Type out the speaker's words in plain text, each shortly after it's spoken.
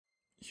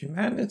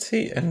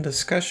Humanity and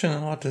discussion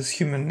on what is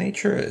human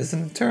nature is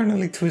an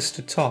eternally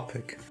twisted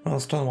topic.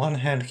 Whilst on one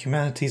hand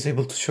humanity is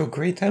able to show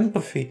great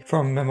empathy,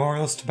 from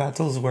memorials to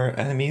battles where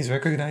enemies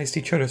recognized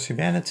each other's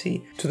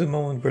humanity, to the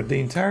moment where the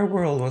entire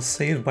world was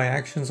saved by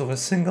actions of a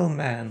single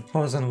man who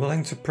was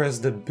unwilling to press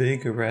the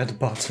big red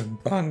button.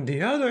 On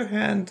the other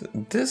hand,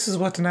 this is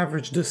what an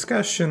average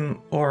discussion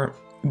or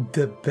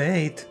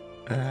debate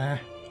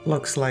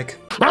looks like.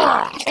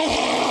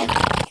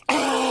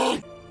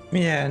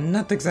 Yeah,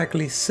 not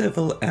exactly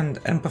civil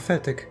and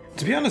empathetic.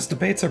 To be honest,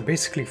 debates are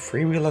basically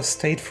freewheel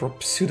estate for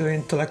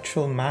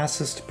pseudo-intellectual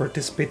masses to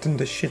participate in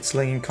the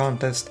shit-slinging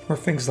contest, where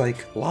things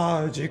like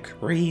logic,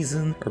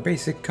 reason, or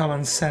basic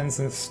common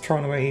sense is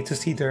thrown away to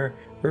see their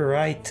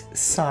right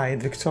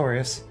side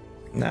victorious.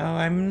 Now,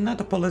 I'm not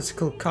a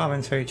political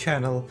commentary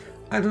channel.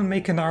 I don't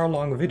make an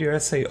hour-long video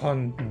essay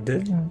on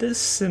 "Did this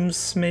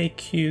Sims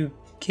make you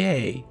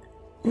gay?"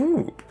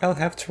 Ooh, I'll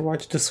have to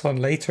watch this one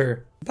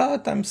later.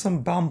 But I'm some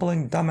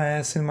bumbling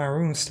dumbass in my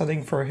room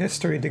studying for a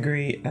history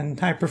degree and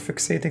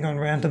hyperfixating on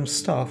random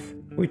stuff.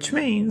 Which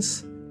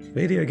means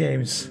video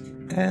games.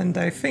 And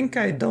I think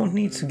I don't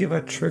need to give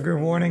a trigger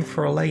warning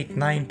for late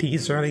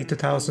 90s, early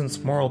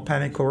 2000s moral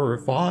panic over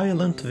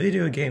violent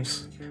video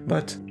games.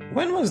 But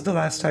when was the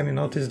last time you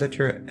noticed that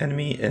your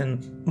enemy,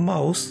 in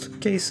most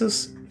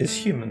cases, is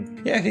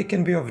human? Yeah, he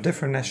can be of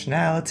different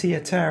nationality,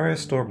 a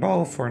terrorist, or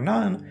both, or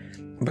none.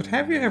 But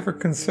have you ever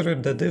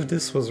considered that if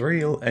this was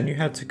real and you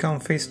had to come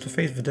face to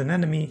face with an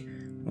enemy,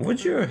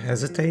 would you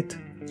hesitate?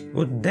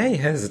 Would they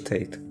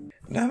hesitate?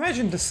 Now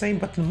imagine the same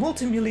but in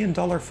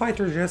multi-million-dollar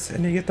fighter jets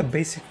and you get a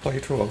basic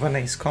playthrough of an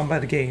Ace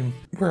Combat game,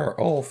 where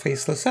all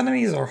faceless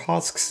enemies are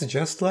husks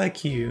just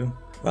like you.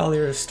 While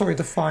your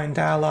story-defined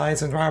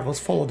allies and rivals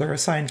follow their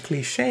assigned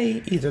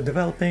cliché, either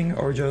developing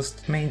or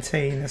just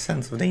maintain a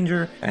sense of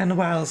danger, and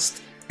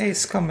whilst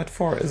Ace Combat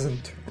 4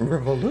 isn't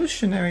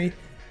revolutionary,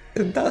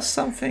 it does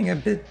something a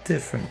bit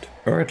different,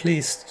 or at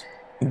least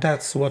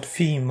that's what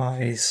theme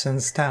I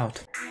sensed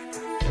out.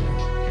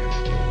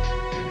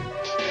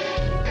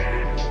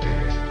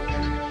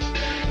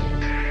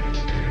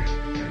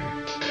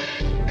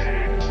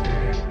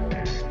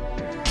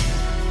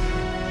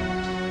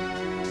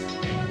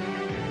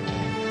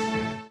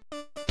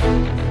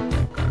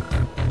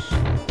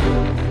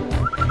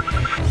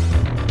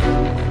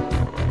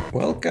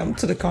 Welcome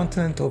to the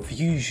continent of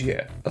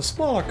Usea, a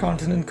smaller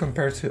continent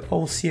compared to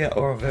Usea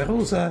or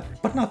Veruza,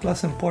 but not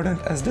less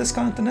important as this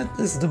continent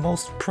is the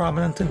most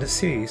prominent in the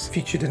series,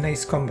 featured in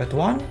Ace Combat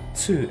 1,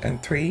 2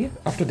 and 3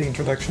 after the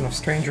introduction of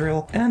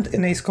Stranger, and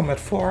in Ace Combat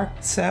 4,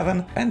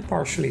 7 and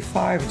partially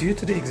 5 due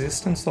to the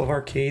existence of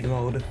arcade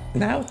mode.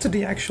 Now to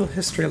the actual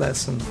history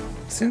lesson.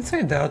 Since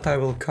I doubt I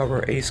will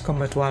cover Ace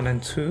Combat 1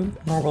 and 2,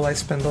 nor will I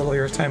spend all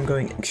your time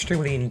going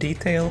extremely in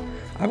detail,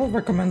 I will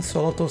recommend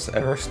Solotos,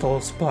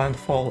 Everstall's,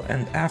 Planetfall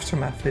and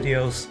Aftermath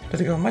videos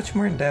that go much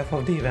more in depth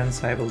of the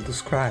events I will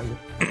describe.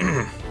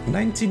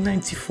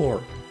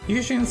 1994.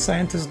 Usean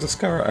scientists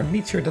discover a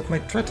meteor that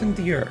might threaten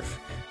the Earth.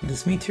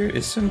 This meteor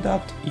is soon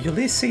dubbed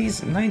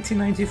Ulysses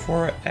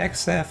 1994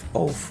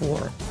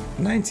 XF04.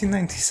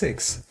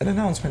 1996. An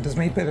announcement is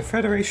made by the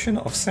Federation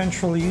of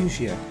Central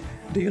Usea.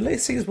 The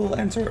Ulysses will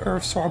enter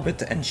Earth's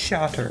orbit and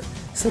shatter,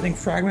 sending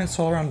fragments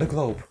all around the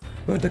globe,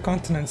 with the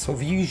continents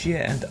of Usea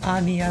and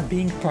Ania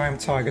being prime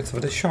targets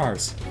of the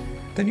shards.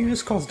 The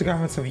news caused the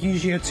governments of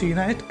Usea to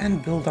unite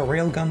and build a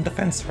railgun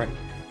defense array,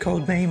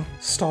 codename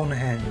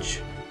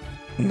Stonehenge.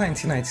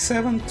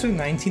 1997 to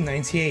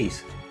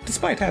 1998.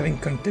 Despite having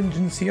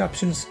contingency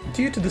options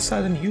due to the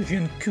sudden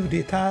Usean coup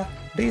d'etat,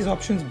 these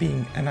options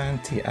being an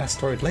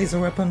anti-asteroid laser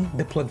weapon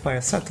deployed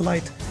via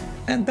satellite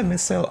and the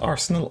missile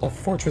arsenal of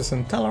Fortress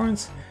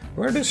Intolerance,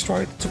 were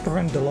destroyed to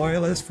prevent the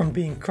Loyalists from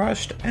being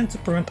crushed and to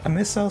prevent a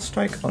missile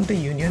strike on the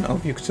Union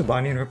of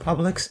Yuktubanian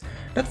Republics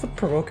that would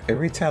provoke a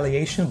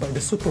retaliation by the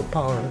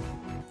superpower.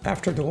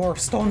 After the War of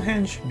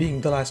Stonehenge, being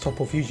the last hope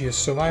of Usea's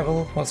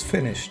survival, was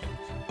finished,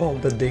 all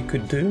that they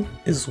could do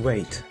is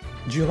wait.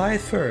 July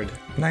 3rd,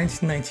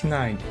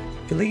 1999,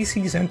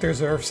 Ulysses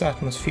enters Earth's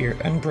atmosphere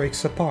and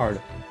breaks apart,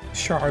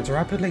 shards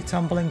rapidly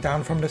tumbling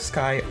down from the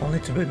sky only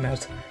to be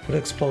met with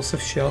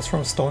explosive shells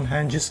from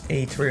Stonehenge's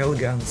 8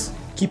 railguns,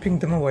 keeping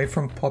them away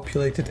from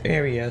populated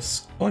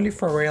areas, only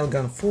for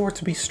Railgun 4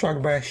 to be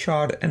struck by a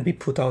shard and be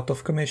put out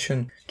of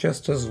commission,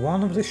 just as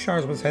one of the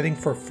shards was heading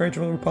for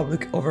Federal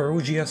Republic of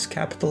Erugia's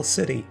capital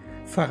city,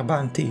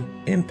 Farbanti.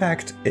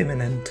 Impact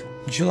imminent.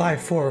 July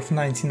 4th,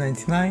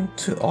 1999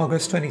 to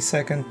August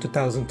 22nd,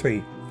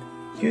 2003.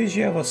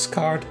 Usea was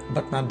scarred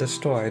but not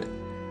destroyed.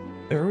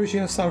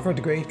 Erugia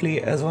suffered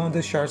greatly as one of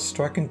the shards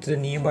struck into the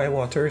nearby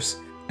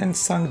waters and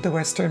sunk the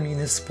western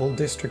municipal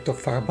district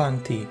of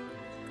Farbanti.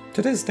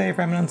 To this day,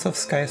 remnants of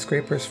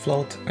skyscrapers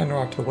float and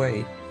rot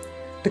away.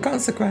 The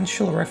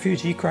consequential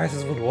refugee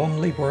crisis would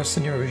only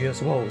worsen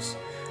Erugia's woes,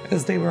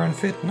 as they were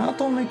unfit not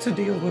only to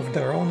deal with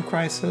their own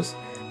crisis,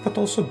 but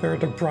also bear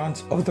the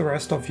brunt of the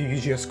rest of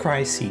Usea's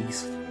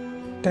crises.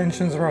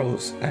 Tensions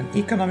rose, and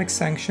economic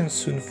sanctions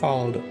soon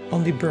followed,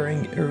 only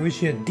burying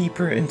Erugia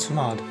deeper into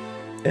mud.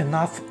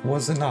 Enough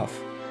was enough.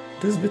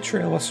 this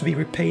betrayal was to be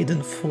repaid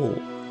in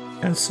full.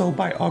 And so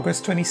by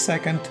August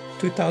 22nd,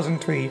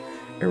 2003,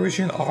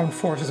 Erusian armed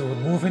forces would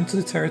move into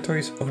the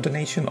territories of the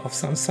nation of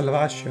San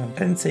Salvation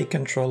and take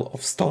control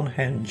of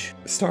Stonehenge,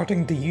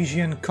 starting the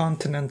Usean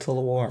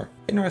Continental War.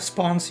 In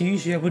response,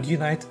 Usea would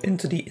unite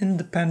into the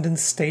Independent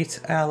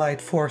State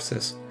Allied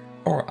Forces,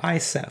 or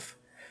ISAF,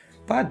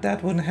 but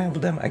that wouldn't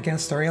help them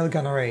against the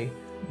railgun array.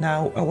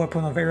 Now a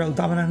weapon of aerial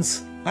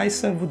dominance,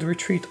 ISAF would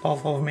retreat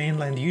off of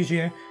mainland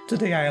Usea to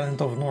the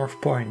island of North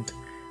Point,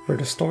 where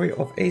the story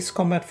of Ace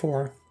Combat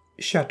 4,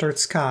 Shattered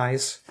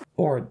Skies,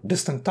 or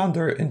Distant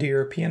Thunder in the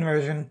European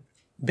version,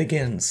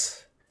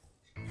 begins.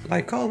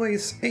 Like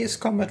always, Ace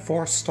Combat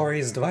 4's story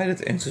is divided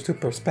into two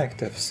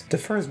perspectives, the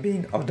first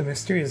being of the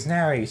mysterious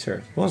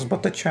narrator, who was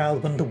but a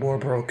child when the war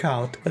broke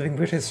out, living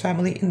with his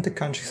family in the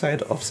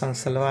countryside of San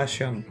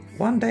Salvation.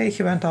 One day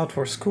he went out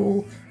for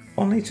school,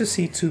 only to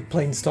see two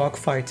planes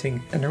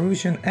dogfighting. An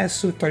Erusian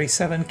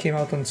Su-37 came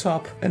out on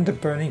top, and the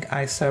burning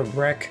ISAF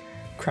wreck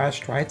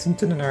crashed right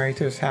into the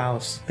narrator's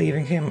house,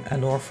 leaving him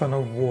an orphan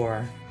of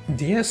war.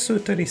 The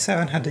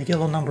Su-37 had the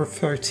yellow number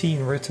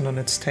 13 written on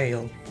its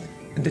tail,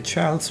 and the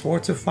child swore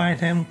to find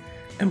him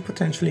and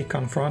potentially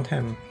confront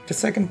him. The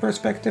second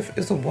perspective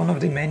is of one of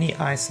the many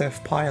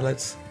ISAF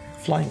pilots,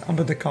 flying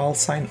under the call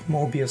sign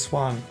Mobius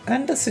 1.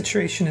 And the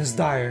situation is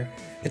dire.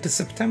 It is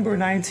September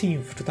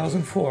 19th,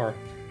 2004.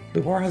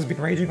 The war has been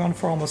raging on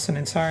for almost an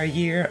entire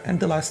year, and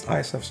the last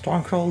ISAF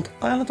stronghold,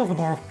 Island of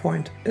North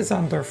Point, is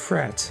under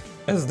threat,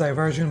 as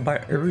diversion by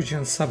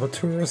Erusian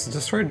saboteurs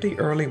destroyed the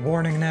early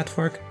warning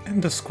network,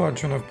 and the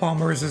squadron of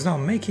bombers is now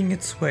making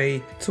its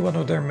way to one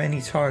of their many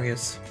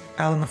targets,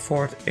 Allen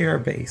Ford Air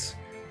Base,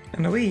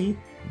 and we,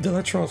 the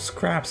literal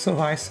scraps of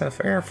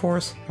ISAF Air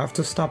Force, have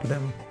to stop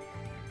them.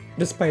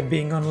 Despite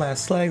being on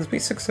last legs, we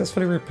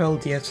successfully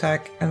repelled the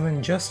attack and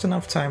win just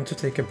enough time to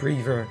take a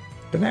breather.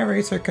 The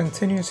narrator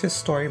continues his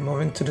story,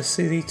 moving to the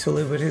city to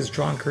live with his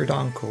drunkard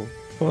uncle,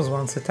 who was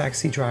once a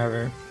taxi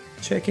driver,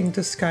 checking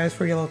the skies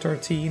for Yellow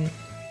 13,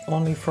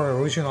 only for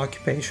Erusian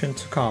occupation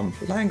to come.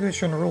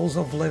 Language and rules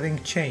of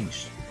living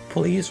changed.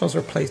 Police was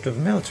replaced with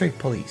military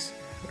police,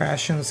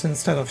 rations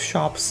instead of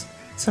shops,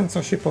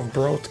 censorship of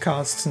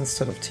broadcasts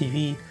instead of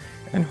TV,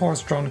 and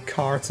horse-drawn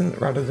carts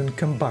rather than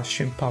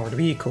combustion-powered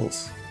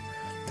vehicles.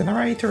 The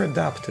narrator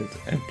adapted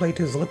and played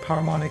his lip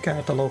harmonica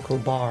at a local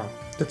bar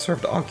that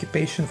served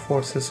occupation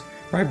forces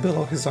right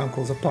below his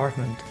uncle's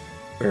apartment,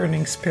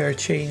 earning spare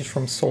change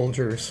from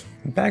soldiers.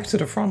 Back to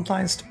the front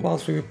lines,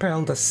 whilst we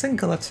repelled a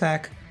single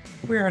attack,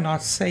 we are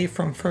not safe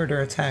from further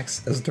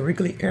attacks, as the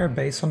Wrigley Air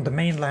Base on the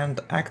mainland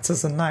acts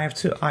as a knife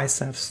to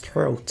ISAF's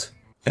throat.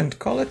 And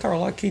call it our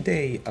lucky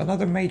day,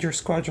 another major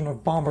squadron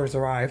of bombers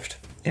arrived.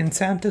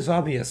 Intent is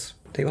obvious,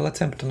 they will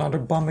attempt another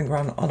bombing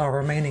run on our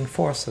remaining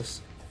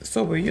forces.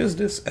 So we use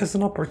this as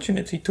an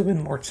opportunity to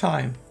win more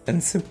time,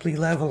 and simply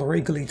level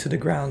Wrigley to the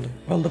ground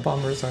while the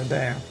bombers are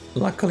there.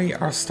 Luckily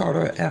our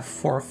starter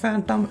F-4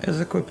 Phantom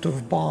is equipped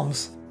with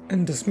bombs,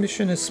 and this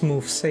mission is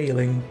smooth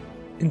sailing.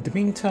 In the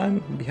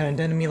meantime, behind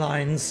enemy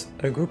lines,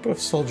 a group of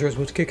soldiers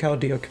would kick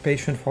out the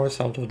occupation force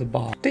out of the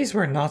bomb. These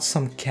were not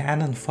some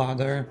cannon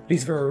fodder,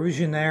 these were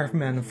Erusian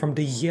airmen from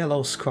the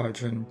Yellow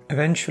Squadron.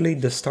 Eventually,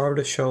 the star of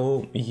the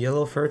show,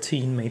 Yellow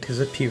 13, made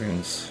his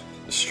appearance,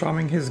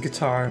 strumming his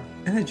guitar,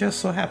 and it just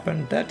so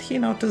happened that he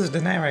noticed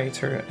the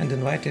narrator and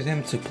invited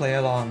him to play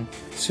along.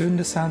 Soon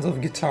the sounds of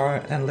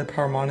guitar and lip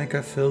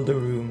harmonica filled the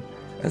room,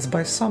 as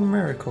by some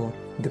miracle,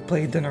 they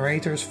played the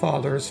narrator's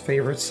father's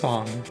favorite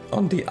song.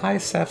 On the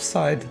ISAF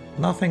side,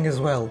 nothing is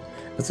well,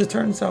 as it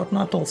turns out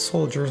not all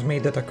soldiers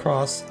made it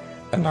across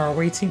and are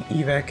awaiting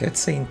evac at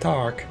St.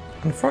 Ark.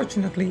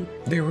 Unfortunately,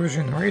 the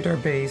Erusian radar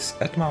base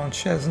at Mount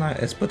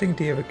Chesna is putting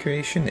the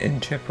evacuation in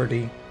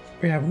jeopardy.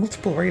 We have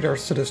multiple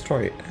radars to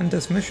destroy, and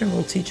this mission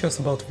will teach us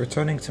about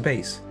returning to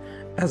base,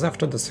 as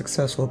after the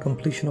successful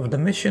completion of the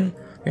mission,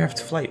 we have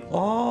to fly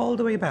all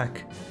the way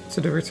back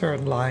to the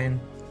return line.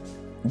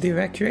 The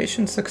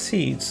evacuation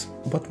succeeds,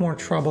 but more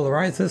trouble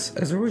arises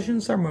as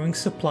Erusians are moving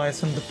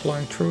supplies and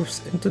deploying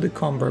troops into the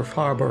Comberth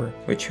Harbor,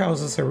 which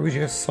houses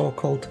Erusia's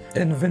so-called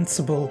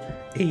Invincible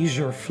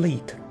Azure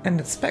Fleet, and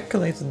it's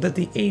speculated that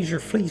the Azure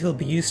Fleet will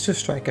be used to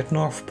strike at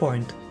North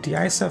Point. The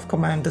ISAF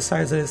command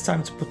decides that it's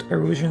time to put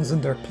Erusians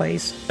in their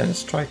place and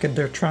strike at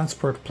their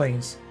transport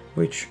planes,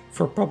 which,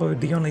 for probably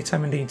the only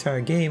time in the entire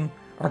game,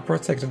 are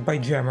protected by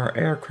jammer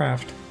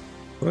aircraft,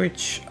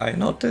 which I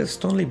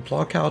noticed only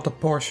block out a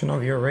portion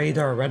of your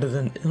radar rather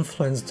than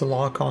influence the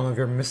lock-on of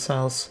your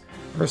missiles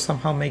or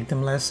somehow make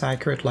them less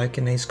accurate like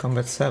in Ace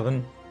Combat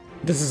 7.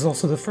 This is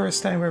also the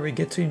first time where we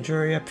get to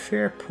enjoy a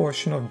fair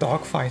portion of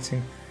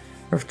dogfighting.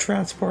 With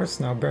transports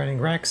now burning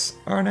wrecks,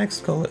 our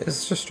next goal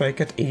is to strike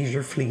at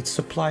Azure Fleet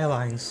supply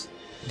lines.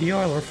 The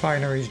oil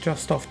refineries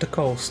just off the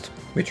coast,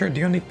 which are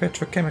the only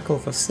petrochemical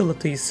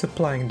facilities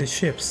supplying the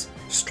ships.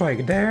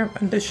 Strike there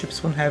and the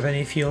ships won't have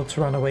any fuel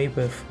to run away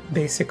with,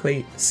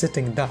 basically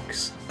sitting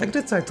ducks, like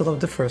the title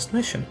of the first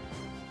mission.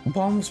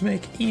 Bombs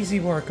make easy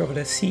work of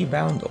the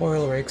sea-bound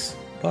oil rigs,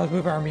 but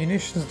with our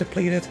munitions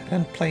depleted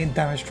and plane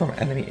damage from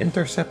enemy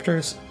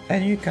interceptors, a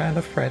new kind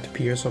of threat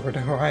appears over the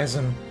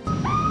horizon.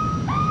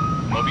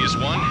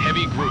 Mobius 1,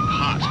 heavy group,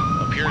 hot.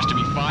 Appears to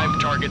be 5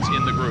 targets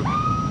in the group.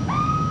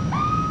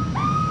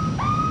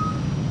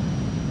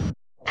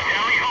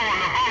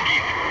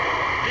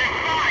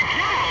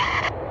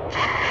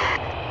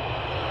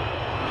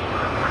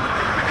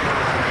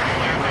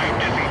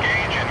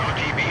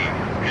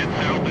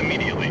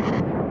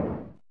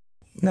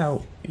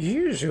 Now,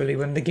 usually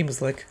when the game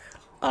is like,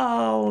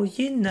 oh,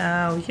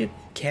 you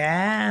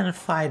can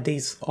fight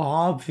these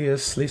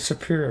obviously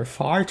superior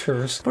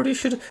fighters, but you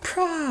should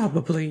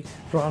probably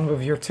run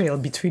with your tail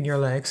between your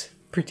legs.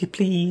 Pretty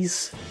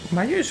please.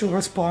 My usual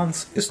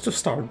response is to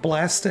start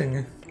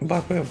blasting,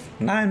 but with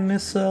 9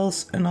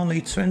 missiles and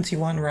only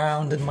 21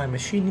 rounds in my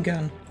machine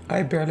gun,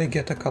 I barely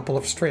get a couple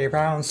of stray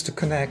rounds to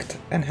connect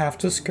and have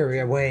to scurry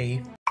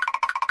away.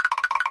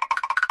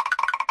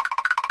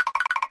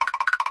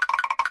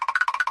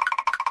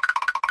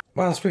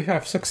 Whilst we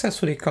have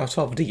successfully cut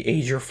off the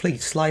Aegir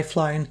fleet's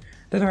lifeline,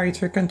 the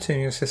narrator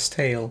continues his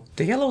tale.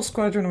 The Yellow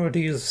Squadron would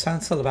use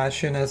San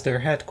Sebastian as their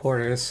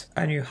headquarters.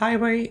 A new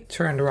highway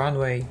turned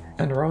runway,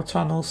 and road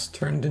tunnels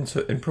turned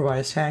into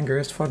improvised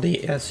hangars for the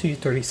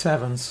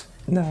Su-37s.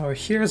 Now,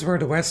 here's where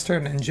the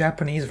Western and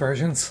Japanese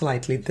versions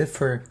slightly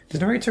differ. The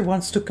narrator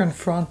wants to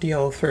confront the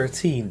Yellow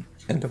 13.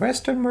 In the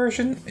Western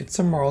version, it's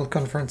a moral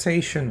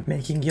confrontation,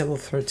 making Yellow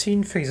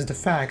 13 face the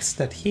facts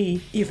that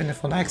he, even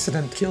if on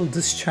accident, killed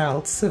this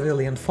child's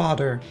civilian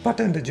father. But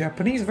in the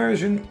Japanese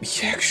version,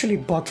 he actually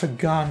bought a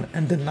gun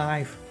and a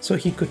knife so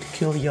he could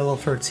kill Yellow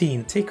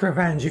 13. Take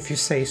revenge if you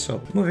say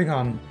so. Moving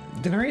on.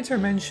 The narrator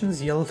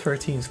mentions Yellow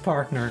 13's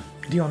partner,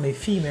 the only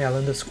female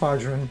in the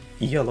squadron,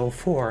 Yellow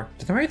 4.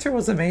 The narrator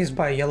was amazed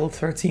by Yellow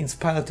 13's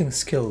piloting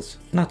skills,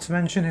 not to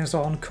mention his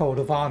own code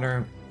of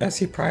honor, as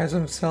he prides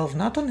himself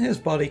not on his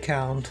body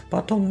count,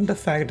 but on the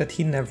fact that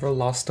he never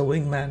lost a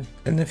wingman,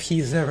 and if he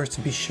is ever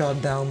to be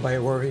shot down by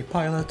a worthy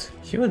pilot,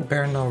 he would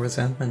bear no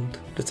resentment.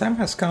 The time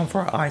has come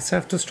for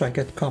ISAF to strike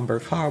at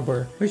Comberg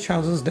Harbor, which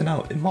houses the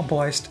now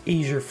immobilized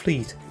Aegir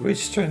fleet,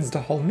 which turns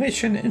the whole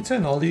mission into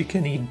an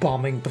all-you-can-eat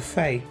bombing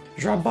buffet.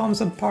 Drop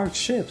bombs on parked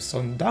ships,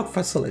 on dock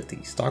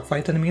facilities,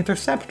 dogfight enemy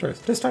interceptors,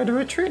 destroy the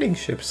retreating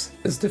ships.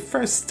 It's the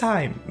first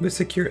time we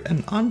secure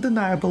an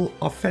undeniable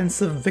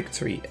offensive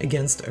victory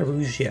against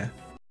Usea.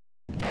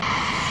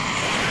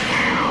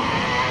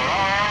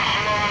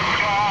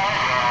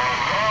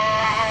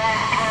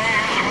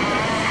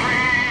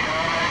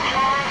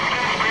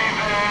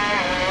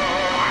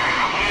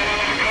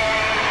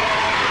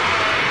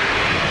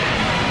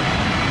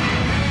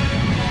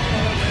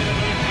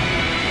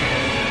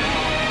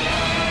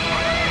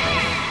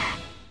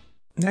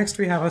 Next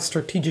we have a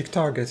strategic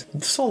target,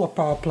 the solar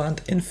power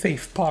plant in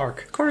Faith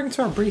Park. According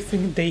to our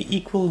briefing, they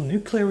equal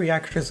nuclear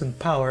reactors in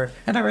power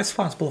and are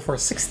responsible for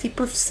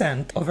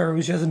 60% of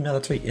Erusia's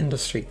military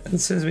industry. And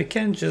since we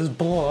can't just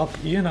blow up,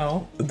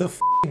 the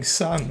f***ing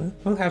sun,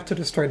 we'll have to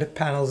destroy the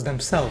panels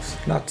themselves.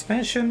 Not to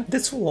mention,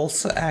 this will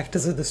also act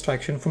as a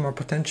distraction from our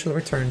potential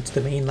return to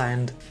the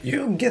mainland.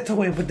 You get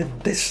away with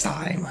it this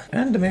time!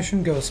 And the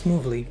mission goes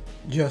smoothly,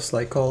 just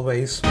like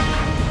always.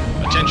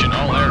 Attention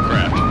all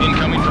aircraft,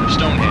 incoming from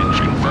Stonehenge,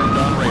 confirmed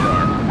on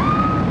radar.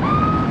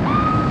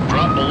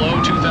 Drop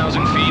below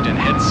 2,000 feet and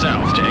head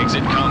south to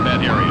exit combat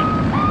area.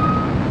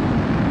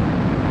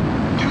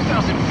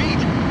 2,000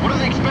 feet? What do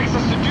they expect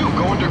us to do,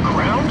 go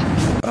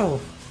underground? Oh,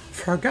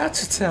 forgot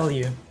to tell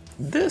you.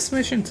 This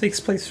mission takes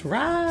place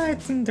right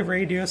in the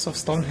radius of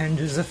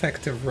Stonehenge's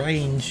effective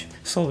range,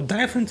 so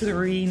dive into the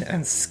arena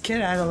and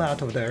skedaddle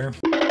out of there.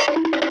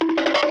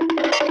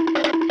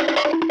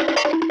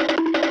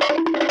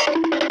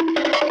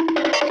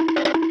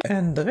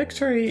 And the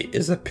victory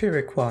is a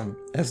Pyrrhic one,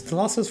 as the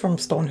losses from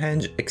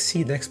Stonehenge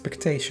exceed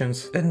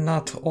expectations, and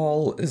not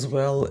all is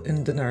well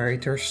in the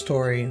narrator's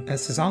story,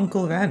 as his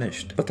uncle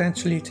vanished,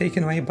 potentially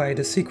taken away by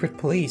the secret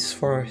police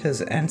for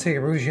his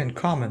anti-Erusian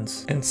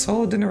comments, and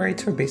so the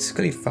narrator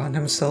basically found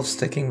himself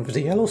sticking with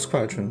the Yellow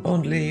Squadron,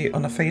 only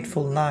on a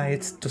fateful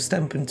night to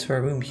step into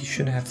a room he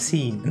shouldn't have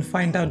seen, and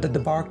find out that the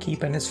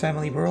barkeep and his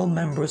family were all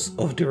members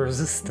of the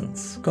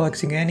Resistance,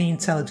 collecting any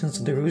intelligence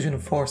of the Erusian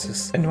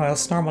forces, and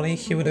whilst normally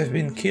he would have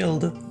been killed,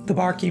 the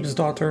barkeep's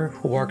daughter,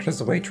 who worked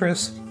as a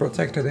waitress,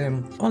 protected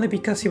him, only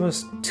because he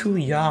was too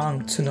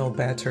young to know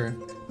better.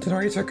 The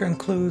narrator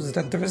concludes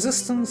that the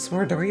Resistance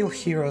were the real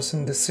heroes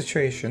in this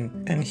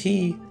situation, and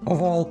he,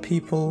 of all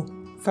people,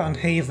 found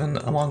haven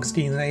amongst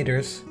the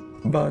invaders.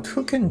 But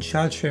who can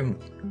judge him?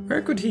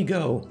 Where could he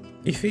go?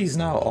 If he's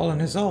now all on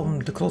his own,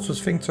 the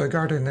closest thing to a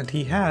guardian that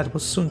he had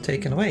was soon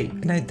taken away,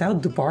 and I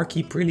doubt the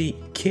barkeep really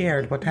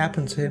cared what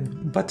happened to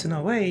him. But in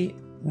a way,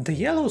 the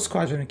Yellow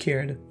Squadron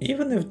cared,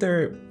 even if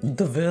they're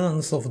the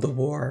villains of the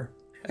war.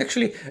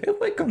 Actually, if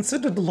we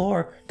consider the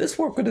lore, this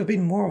war could have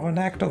been more of an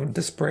act of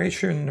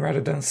desperation rather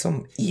than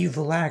some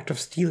evil act of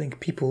stealing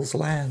people's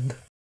land.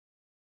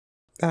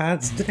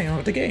 That's the name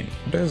of the game.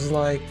 There's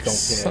like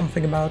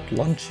something about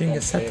launching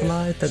a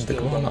satellite at the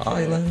Guana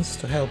Islands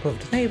to help with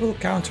the naval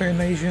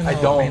counter-invasion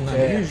of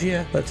mainland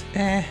Usea, but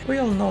we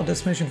all know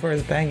this mission for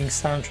its banging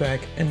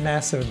soundtrack and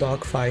massive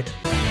dogfight.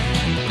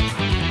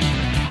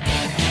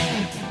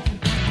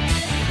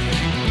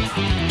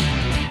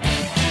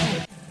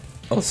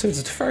 Also,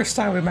 it's the first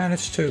time we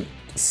managed to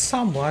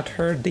somewhat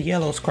hurt the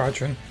Yellow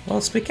Squadron.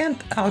 Whilst we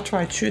can't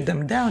outright shoot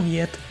them down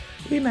yet,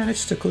 we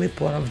managed to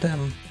clip one of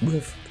them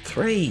with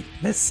 3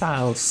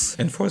 missiles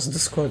and force the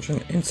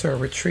squadron into a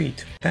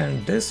retreat.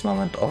 And this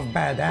moment of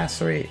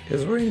badassery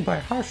is ruined by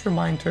a harsh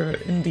reminder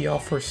in the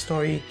Offer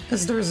story,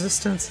 as the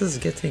Resistance is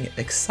getting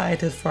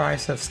excited for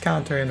ISF's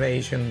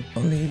counter-invasion.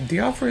 Only the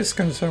Offer is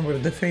concerned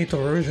with the fate of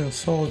Erusian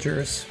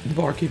soldiers. The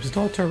Barkeep's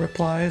daughter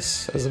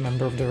replies, as a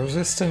member of the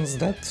Resistance,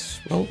 that,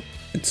 well,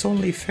 it's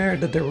only fair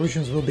that the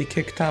Erusians will be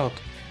kicked out.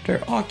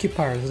 They're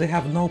occupiers, they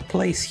have no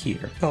place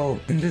here. Though,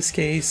 in this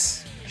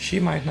case, she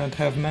might not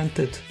have meant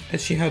it,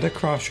 as she had a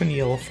crush on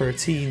Yellow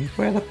 13,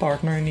 who had a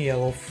partner in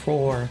Yellow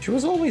 4. She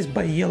was always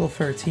by Yellow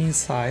 13's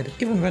side,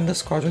 even when the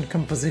squadron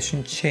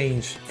composition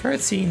changed.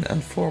 13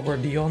 and 4 were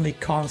the only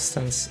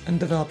constants and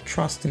developed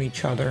trust in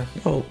each other.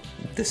 Oh,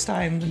 this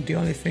time the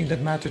only thing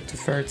that mattered to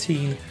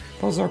 13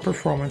 was our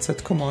performance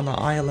at Komona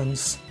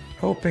Islands,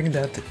 hoping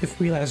that if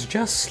we last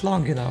just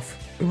long enough,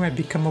 we might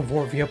become a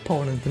worthy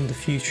opponent in the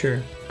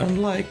future.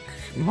 Unlike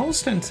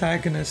most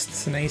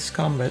antagonists in Ace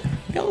Combat,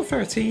 Yellow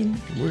 13,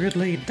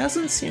 weirdly,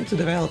 doesn't seem to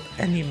develop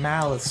any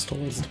malice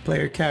towards the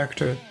player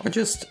character, or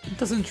just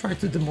doesn't try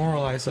to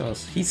demoralize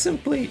us. He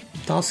simply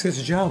does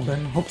his job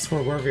and hopes for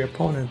a worthy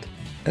opponent.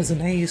 As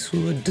an ace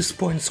who at this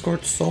point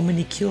scored so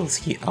many kills,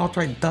 he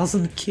outright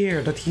doesn't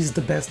care that he's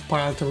the best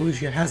pilot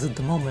Usea has at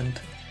the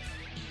moment.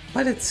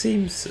 But it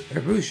seems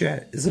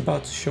Usea is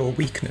about to show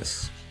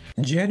weakness.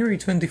 January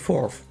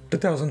 24th,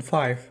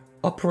 2005.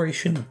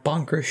 Operation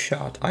Bunker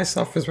Shot.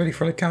 ISAF is ready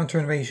for the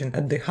counter-invasion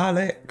at the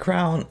Hale,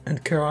 Crown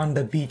and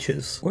Karanda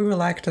beaches. We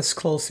will act as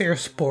close air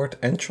support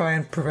and try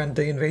and prevent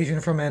the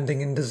invasion from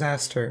ending in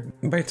disaster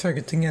by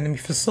targeting enemy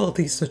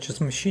facilities such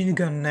as machine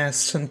gun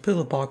nests and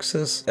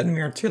pillboxes,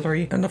 enemy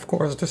artillery, and of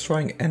course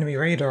destroying enemy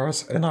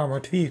radars and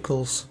armored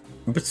vehicles.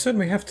 But soon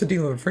we have to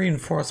deal with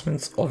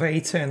reinforcements of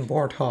A-10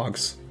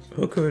 Warthogs,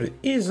 who could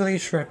easily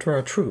shred through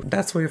our troop.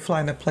 That's why you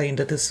fly in a plane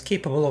that is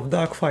capable of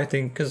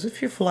dogfighting, because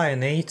if you fly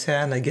an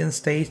A-10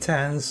 against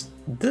A-10s,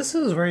 this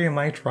is where you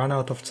might run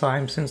out of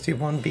time, since you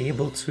won't be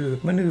able to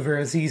maneuver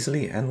as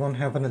easily and won't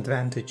have an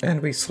advantage.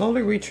 And we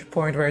slowly reach a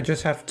point where I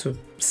just have to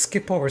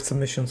skip over some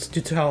missions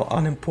due to how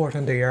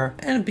unimportant they are,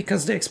 and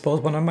because they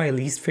expose one of my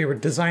least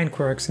favorite design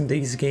quirks in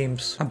these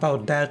games.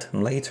 About that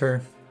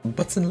later.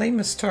 But in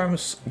lamest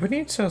terms, we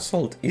need to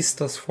assault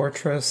Ista's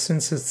fortress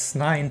since it's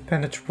now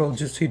impenetrable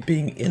due to it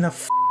being in a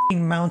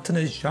f***ing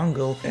mountainous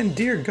jungle. And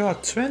dear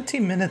god,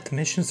 20-minute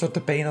missions are the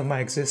bane of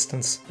my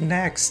existence.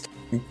 Next,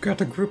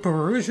 got a group of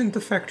Erusian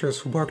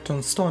defectors who worked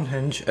on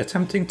Stonehenge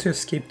attempting to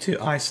escape to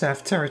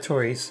ISAF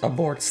territories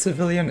aboard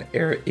civilian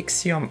Air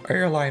Ixiom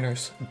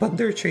airliners, but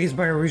they're chased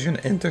by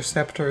Erusian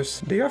interceptors.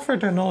 They offer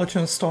their knowledge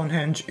on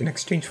Stonehenge in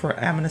exchange for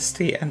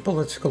amnesty and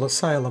political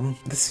asylum.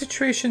 The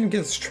situation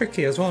gets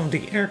tricky as one of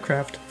the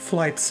aircraft,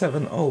 Flight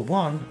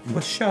 701,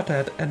 was shot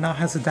at and now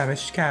has a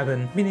damaged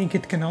cabin, meaning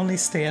it can only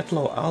stay at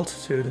low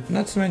altitude,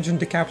 not to mention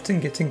the captain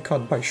getting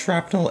caught by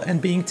shrapnel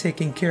and being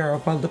taken care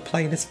of while the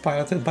plane is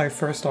piloted by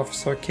First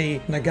Officer Kei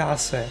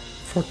Nagase.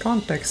 For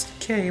context,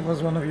 Kei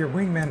was one of your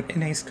wingmen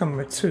in Ace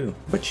Combat 2,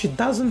 but she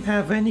doesn't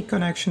have any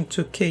connection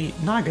to Kei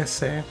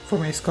Nagase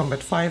from Ace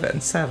Combat 5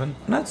 and 7.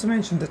 Not to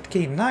mention that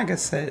Kei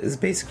Nagase is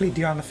basically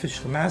the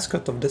unofficial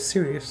mascot of the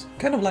series,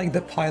 kind of like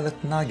the Pilot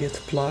Nugget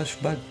plush,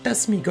 but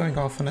that's me going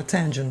off on a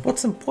tangent.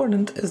 What's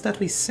important is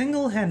that we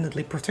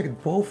single-handedly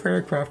protect both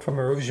aircraft from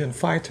Erusian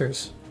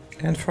fighters.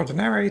 And for the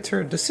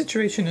narrator, the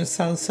situation in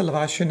San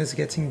Salvation is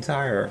getting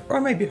dire,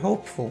 or maybe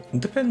hopeful,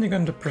 depending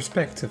on the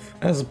perspective,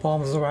 as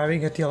bombs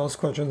arriving at Yellow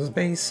Squadron's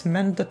base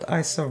meant that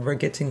ISAF were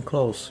getting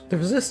close. The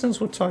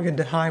Resistance would target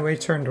the highway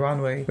turned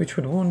runway, which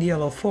would wound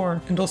Yellow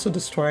 4 and also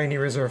destroy any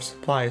reserve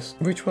supplies,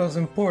 which was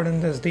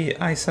important as the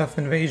ISAF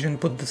invasion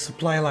put the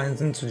supply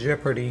lines into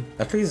jeopardy.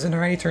 At least the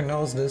narrator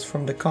knows this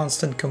from the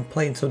constant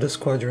complaints of the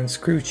squadron's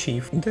crew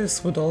chief.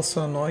 This would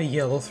also annoy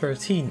Yellow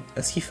 13,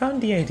 as he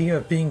found the idea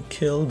of being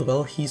killed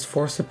while he's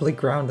forcibly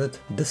grounded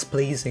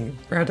displeasing.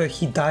 Rather,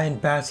 he died in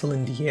battle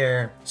in the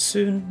air.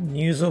 Soon,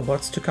 news of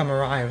what's to come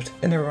arrived,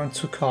 and everyone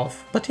took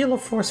off. But Yellow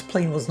 4's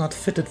plane was not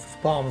fitted with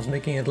bombs,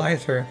 making it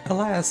lighter.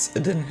 Alas,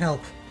 it didn't help,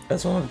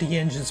 as one of the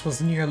engines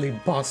was nearly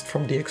bust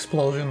from the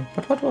explosion.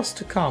 But what was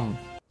to come?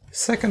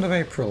 2nd of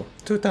April,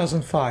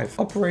 2005,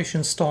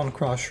 Operation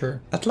Stonecrusher.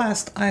 At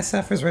last,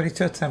 ISAF is ready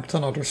to attempt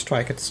another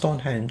strike at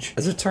Stonehenge.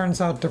 As it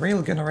turns out, the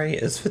railgun array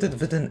is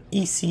fitted with an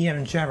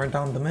ECM jammer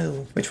down the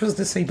middle, which was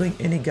disabling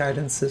any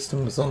guidance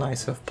systems on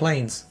ISAF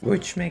planes,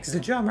 which makes the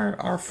jammer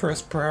our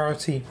first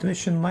priority. The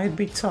mission might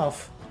be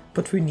tough,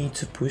 but we need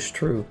to push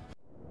through.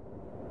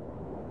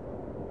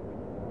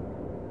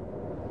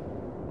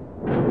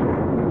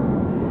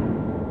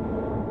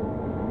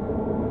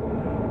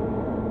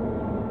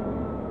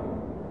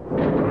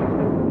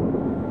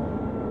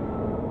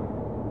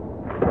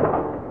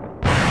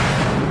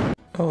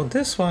 Oh,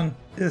 this one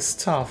is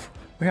tough,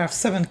 We have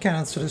 7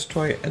 cannons to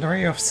destroy, an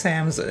array of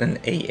SAMs and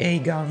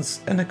AA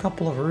guns, and a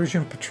couple of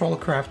Erusian patrol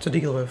craft to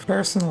deal with.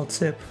 Personal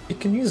tip, you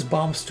can use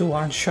bombs to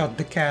one-shot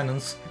the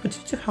cannons, but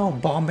due to how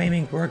bomb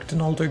aiming worked in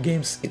older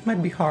games, it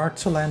might be hard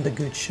to land a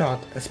good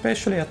shot,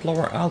 especially at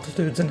lower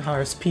altitudes and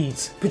higher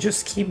speeds. But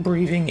just keep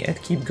breathing and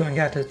keep going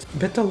at it.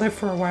 Better live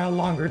for a while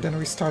longer than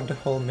restart the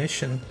whole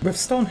mission. With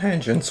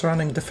Stonehenge and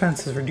surrounding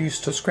defenses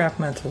reduced to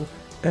scrap metal,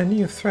 a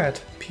new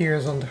threat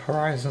appears on the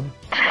horizon.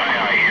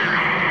 Sky here.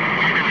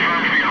 We've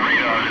confirmed via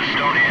radar that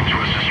Stonehenge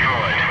was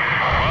destroyed.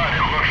 But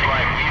it looks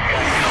like we've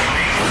got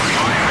company.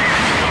 I managed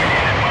to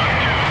get in Mach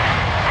 2.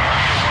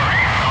 Not to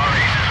worry, our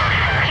aces are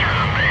faster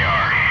than they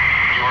are.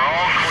 You are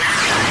all clear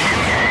to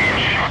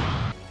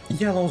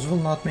engage. Yellows will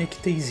not make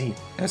it easy.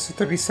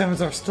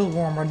 Su-37s are still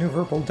more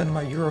maneuverable than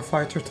my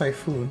Eurofighter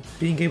Typhoon,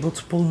 being able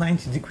to pull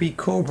 90-degree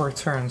Cobra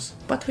turns.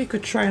 But we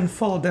could try and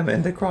follow them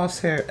in the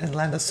crosshair and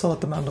land a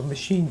solid amount of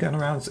machine gun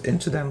rounds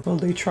into them while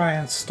they try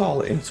and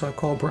stall into a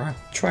Cobra.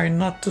 Try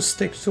not to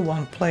stick to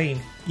one plane.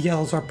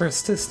 Yellows are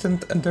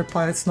persistent and their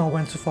pilots know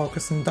when to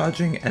focus on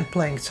dodging and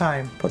playing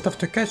time, but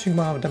after catching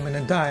one of them in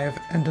a dive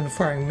and then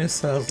firing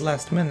missiles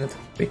last minute,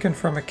 we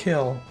confirm a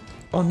kill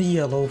on the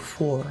Yellow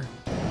 4.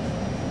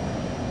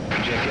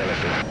 Check Yellow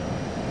 4.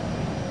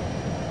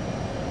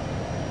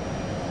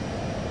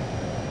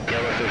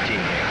 Yellow 13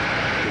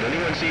 here. Did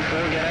anyone see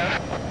 4 get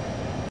out?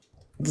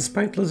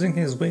 Despite losing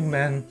his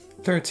wingman,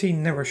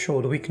 13 never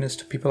showed weakness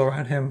to people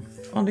around him.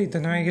 Only the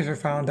navigator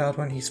found out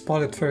when he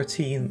spotted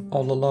 13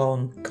 all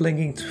alone,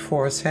 clinging to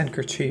 4's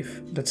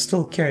handkerchief that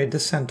still carried the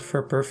scent of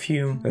her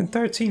perfume. When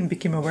 13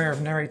 became aware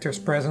of narrator's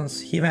presence,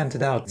 he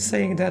vented out,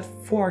 saying that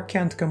 4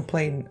 can't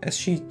complain as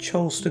she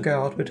chose to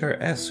go out with her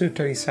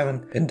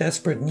Su-37 in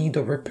desperate need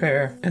of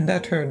repair, and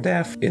that her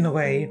death, in a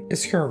way,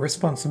 is her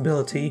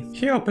responsibility.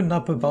 He opened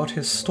up about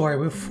his story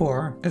with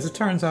 4, as it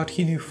turns out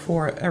he knew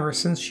 4 ever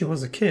since she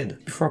was a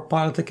kid, before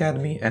Pilot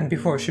Academy and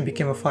before she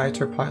became a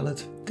fighter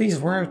pilot. These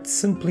words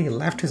simply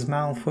left his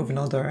mouth with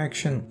no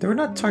direction. They were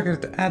not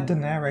targeted at the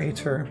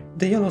narrator.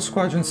 The Yellow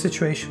Squadron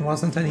situation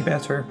wasn't any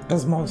better,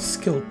 as most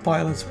skilled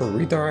pilots were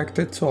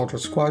redirected to other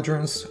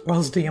squadrons,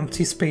 whilst the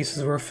empty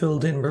spaces were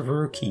filled in with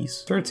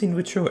rookies. 13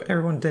 would show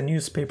everyone the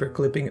newspaper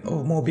clipping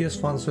of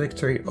Mobius 1's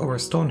victory over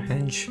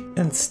Stonehenge,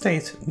 and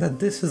state that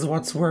this is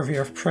what's worthy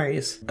of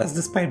praise, as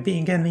despite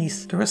being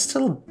enemies, there was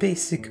still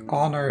basic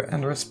honor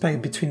and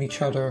respect between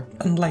each other,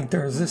 unlike the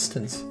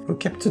Resistance, who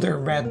kept to their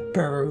red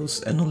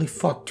burrows and only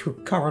fought through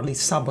cowardly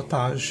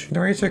sabotage. The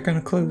narrator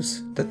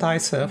concludes that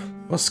Isef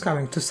was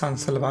coming to San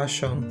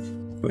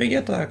Salvation. We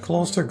get a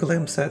closer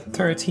glimpse at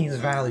 13's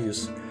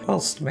values.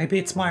 Whilst maybe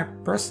it's my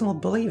personal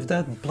belief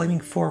that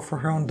blaming 4 for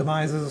her own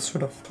demise is a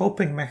sort of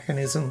coping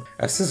mechanism,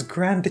 as his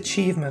grand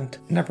achievement,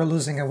 never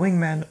losing a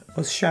wingman,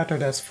 was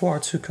shattered as 4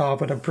 took off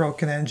with a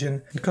broken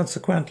engine and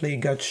consequently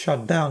got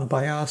shot down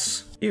by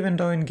us. Even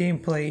though in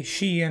gameplay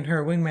she and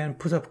her wingman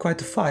put up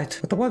quite a fight.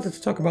 What I wanted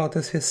to talk about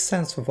is his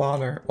sense of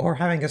honor, or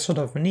having a sort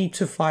of need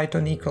to fight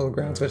on equal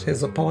grounds with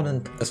his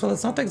opponent, as well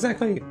as not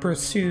exactly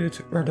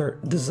pursuit, rather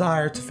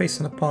desire to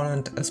face an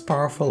opponent as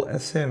powerful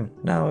as him.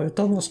 Now it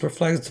almost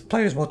reflects the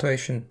player's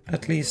motivation,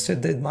 at least it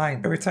did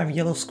mine. Every time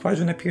Yellow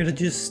Squadron appeared I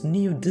just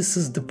knew this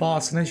is the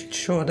boss and I should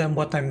show them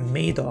what I'm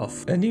made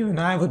of. And even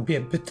I would be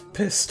a bit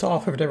pissed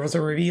off if there was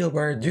a reveal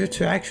where due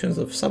to actions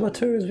of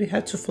saboteurs we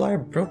had to fly a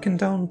broken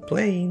down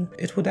plane.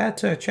 It would add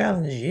to a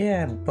challenge,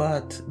 yeah,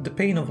 but the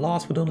pain of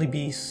loss would only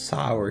be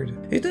soured.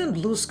 You didn't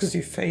lose because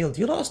you failed,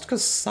 you lost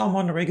because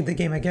someone rigged the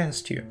game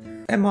against you.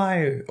 Am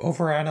I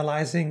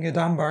overanalyzing a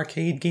dumb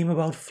arcade game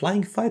about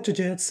flying fighter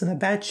jets in a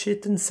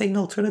batshit insane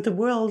alternative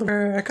world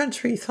where a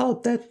country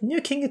thought that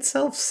nuking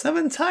itself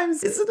 7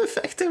 times is an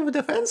effective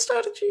defense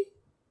strategy?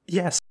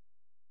 Yes.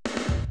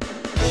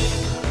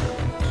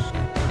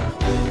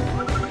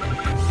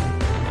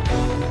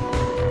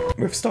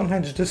 With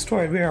Stonehenge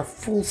destroyed, we are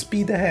full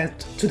speed ahead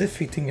to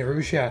defeating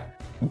Usea.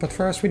 But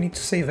first we need to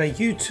save a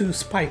U-2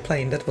 spy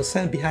plane that was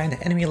sent behind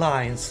enemy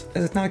lines,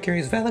 as it now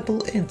carries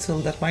valuable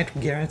intel that might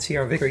guarantee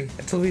our victory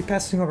until we're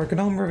passing over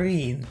Gnome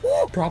Ravine.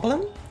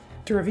 Problem?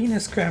 The ravine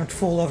is crammed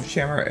full of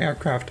jammer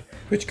aircraft,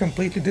 which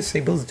completely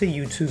disables the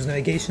U-2's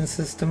navigation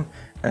system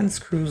and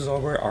screws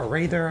over our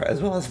radar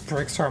as well as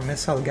breaks our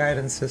missile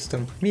guidance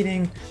system,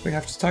 meaning we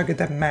have to target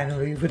them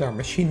manually with our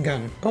machine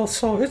gun.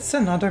 Also, it's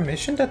another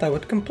mission that I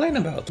would complain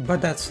about,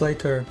 but that's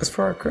later. As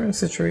for our current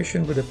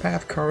situation with the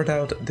path carved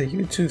out, the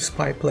U-2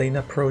 spy plane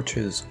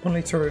approaches,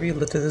 only to reveal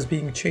that it is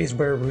being chased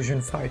by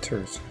Erusian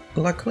fighters.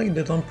 Luckily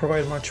they don't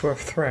provide much of a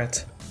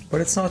threat, but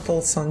it's not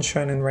all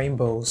sunshine and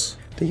rainbows.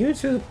 The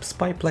U-2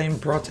 spy plane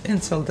brought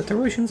intel that the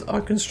Russians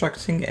are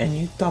constructing a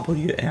new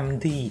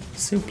WMD,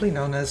 simply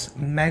known as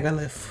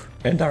Megalith.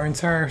 and our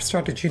entire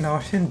strategy now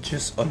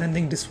hinges on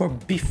ending this war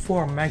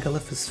before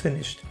Megalith is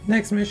finished.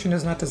 Next mission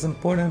is not as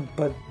important,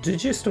 but the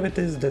gist of it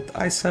is that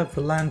ISAF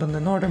will land on the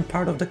northern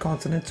part of the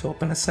continent to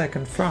open a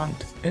second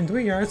front, and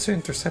we are to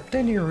intercept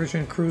any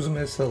Erusian cruise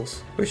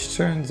missiles, which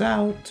turns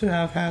out to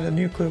have had a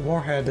nuclear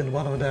warhead in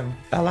one of them.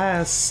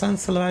 Alas, San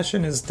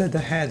Sebastian is dead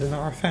ahead in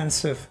our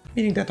offensive,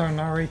 meaning that our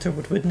narrator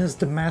would witness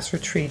the mass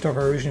retreat of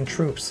Erusian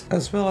troops,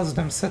 as well as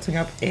them setting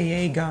up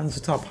AA guns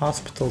atop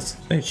hospitals,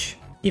 which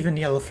even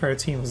Yellow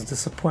 13 was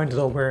disappointed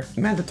over.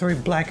 Mandatory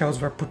blackouts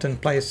were put in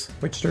place,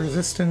 which the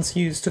resistance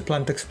used to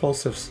plant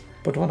explosives.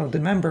 But one of the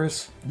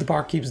members, the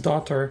barkeep's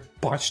daughter,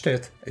 botched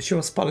it. She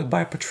was spotted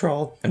by a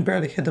patrol and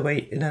barely hid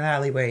away in an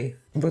alleyway.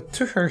 But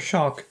to her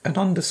shock, a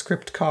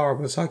nondescript car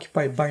was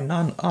occupied by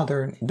none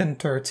other than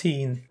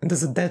 13, and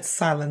as a dead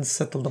silence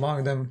settled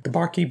among them, the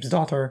barkeep's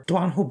daughter, the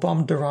one who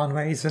bombed the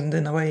runways and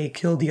in a way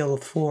killed the Yellow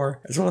 4,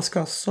 as well as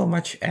caused so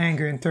much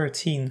anger in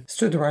 13,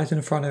 stood right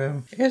in front of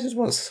him. It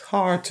was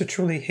hard to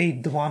truly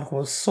hate the one who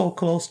was so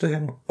close to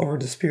him over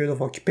the spirit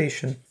of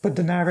occupation, but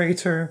the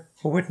narrator,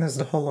 who witnessed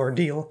the whole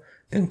ordeal,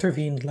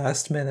 intervened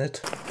last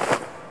minute.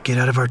 "Get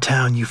out of our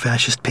town, you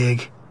fascist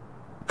pig."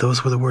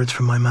 Those were the words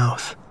from my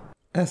mouth.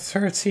 As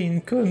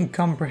 13 couldn't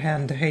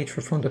comprehend the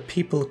hatred from the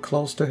people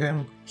close to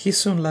him, he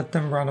soon let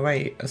them run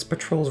away as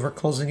patrols were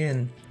closing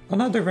in.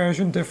 Another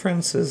version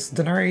difference is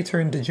the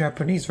narrator in the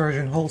Japanese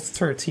version holds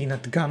 13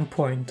 at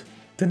gunpoint.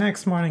 The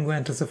next morning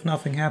went as if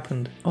nothing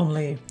happened,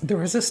 only the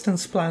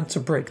resistance planned to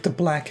break the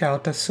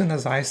blackout as soon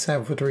as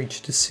ISAF would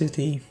reach the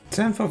city.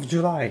 10th of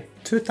July,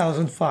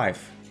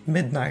 2005,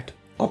 midnight.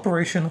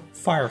 Operation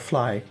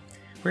Firefly.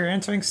 We're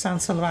entering San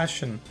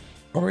Sebastian,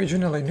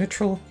 originally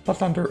neutral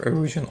but under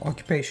Erusian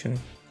occupation.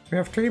 We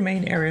have three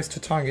main areas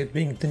to target,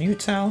 being the new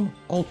town,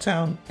 old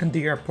town and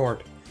the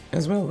airport.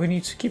 As well, we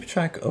need to keep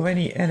track of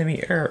any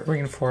enemy air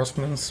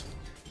reinforcements.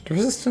 The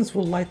resistance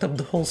will light up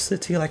the whole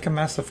city like a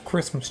massive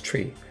Christmas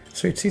tree,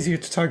 so it's easier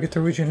to target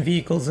Erusian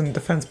vehicles and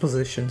defense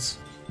positions.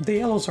 The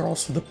Yellows are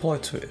also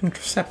deployed to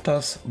intercept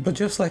us, but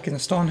just like in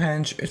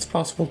Stonehenge, it's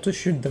possible to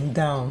shoot them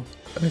down.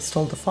 Amidst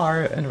all the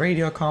fire and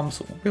radio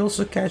comms, we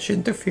also catch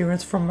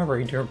interference from a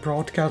radio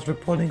broadcast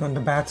reporting on the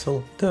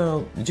battle,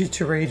 though due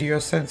to radio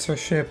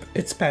censorship,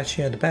 it's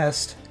patchy at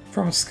best.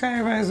 From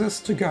sky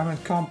rises to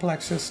garment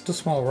complexes to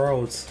small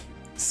roads.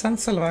 San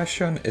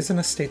Sebastian is in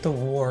a state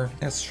of war,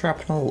 as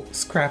shrapnel,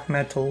 scrap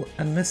metal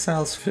and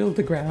missiles fill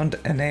the ground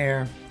and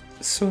air.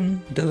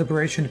 Soon, the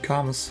liberation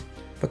comes.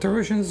 But the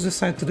Russians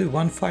decide to do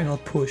one final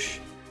push,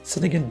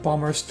 sending in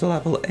bombers to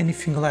level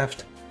anything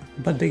left,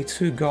 but they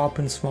too go up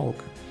in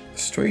smoke. The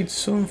streets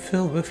soon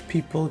fill with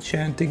people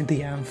chanting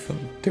the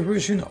anthem. The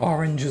Russian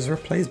orange is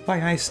replaced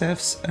by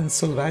ISAF's and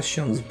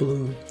Sebastian's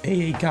blue.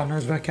 AA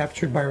gunners were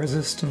captured by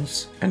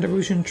resistance, and the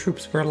Russian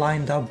troops were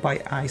lined up by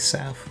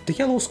ISAF. The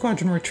yellow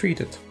squadron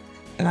retreated,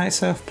 and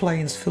ISAF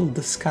planes filled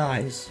the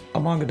skies.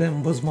 Among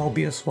them was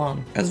Mobius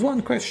 1. As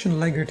one question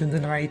lingered in the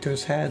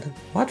narrator's head,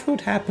 what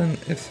would happen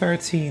if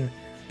 13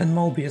 and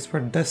Mobius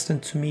were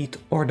destined to meet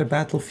o'er the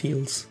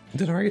battlefields?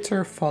 The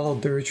narrator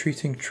followed the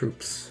retreating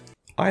troops.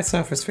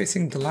 ISAF is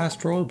facing the last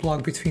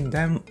roadblock between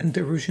them and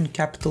the Russian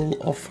capital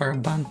of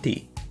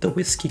Farbanti, the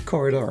Whiskey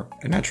Corridor,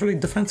 a naturally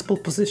defensible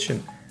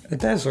position, a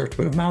desert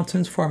with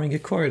mountains forming a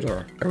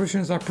corridor. The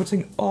Russians are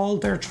putting all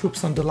their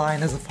troops on the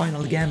line as a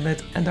final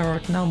gambit and are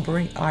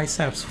outnumbering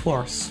ISAF's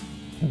force.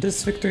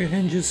 This victory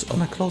hinges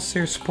on a close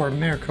air support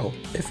miracle.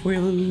 If we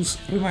lose,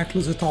 we might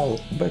lose it all,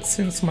 but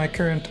since my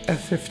current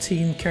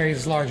F-15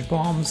 carries large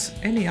bombs,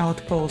 any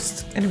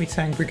outposts, enemy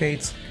tank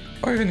brigades,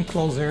 or even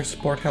close air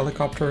support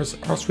helicopters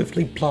are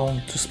swiftly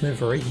blown to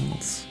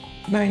smithereens.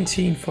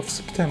 19th of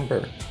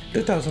September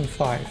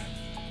 2005.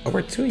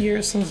 Over 2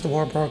 years since the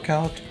war broke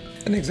out,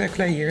 and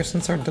exactly a year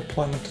since our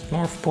deployment at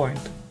North Point.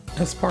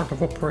 As part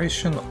of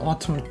Operation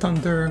Autumn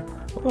Thunder,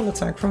 we will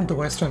attack from the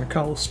western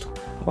coast,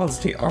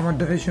 whilst the armored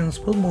divisions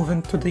will move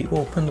into the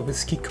open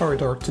Whiskey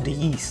Corridor to the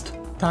east.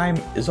 Time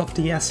is of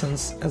the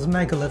essence, as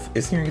Megalith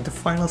is nearing the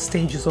final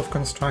stages of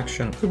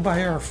construction.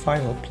 Goodbye our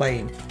final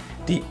plane,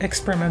 the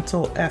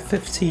experimental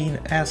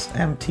F-15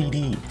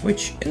 SMTD,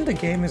 which in the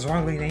game is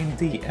wrongly named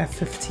the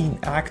F-15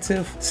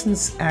 Active,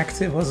 since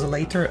Active was a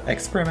later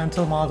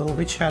experimental model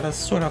which had a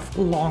sort of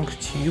long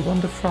tube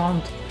on the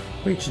front,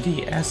 which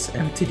the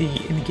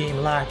SMTD in-game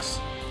lacks.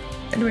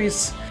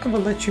 Anyways, I will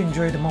let you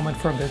enjoy the moment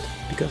for a bit,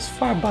 because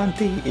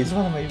Farbanti is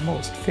one of my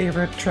most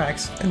favorite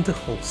tracks in the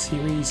whole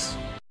series.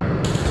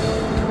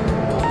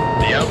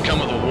 The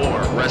outcome of the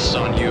war rests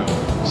on you,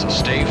 so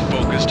stay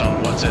focused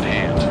on what's at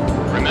hand.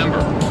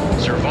 Remember,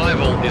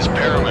 survival is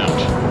paramount.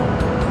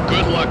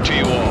 Good luck to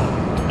you all,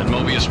 and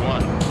Mobius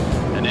 1.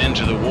 An end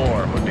to the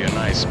war would be a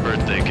nice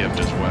birthday gift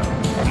as well.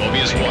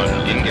 Mobius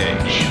 1,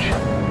 engage.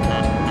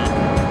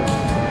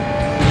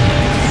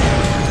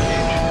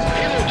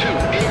 Halo 2,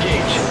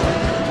 engage.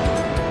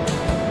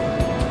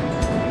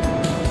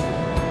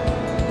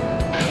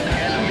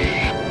 Enemy.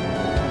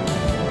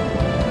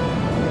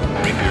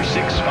 Reaper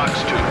 6,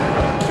 Fox 2.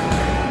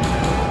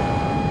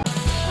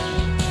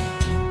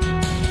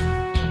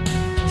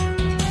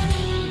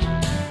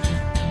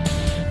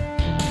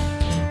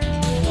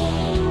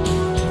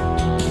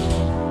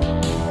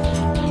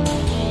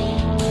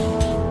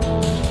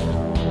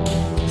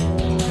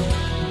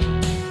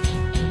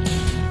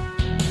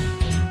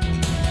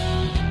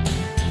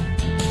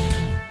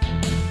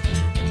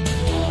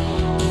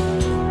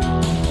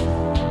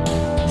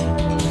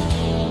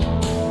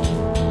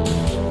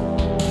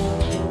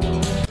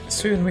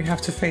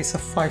 have to face a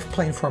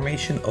 5-plane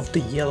formation of the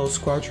Yellow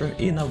Squadron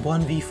in a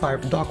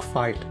 1v5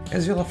 dogfight.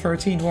 As Yellow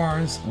 13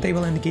 warns, they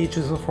will engage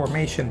as a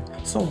formation,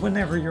 so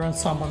whenever you're on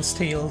someone's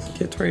tail,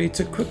 get ready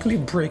to quickly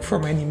break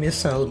from any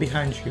missile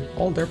behind you.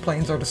 All their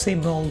planes are the same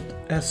mold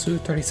as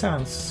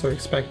Su-37s, so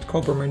expect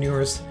Cobra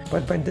maneuvers,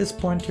 but by this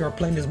point your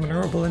plane is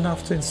maneuverable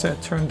enough to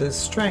instead turn this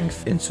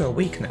strength into a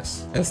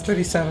weakness. As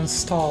 37s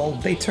stall,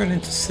 they turn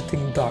into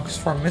sitting ducks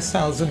for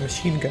missiles and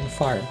machine gun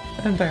fire,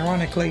 and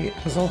ironically,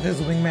 as all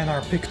his wingmen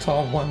are picked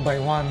off one by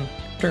one,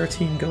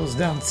 13 goes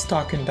down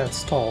stuck in that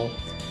stall,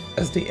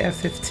 as the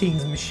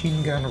F-15's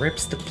machine gun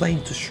rips the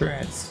plane to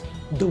shreds.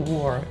 The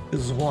war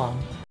is won.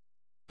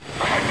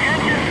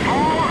 Attention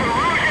all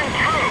Erusian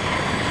troops!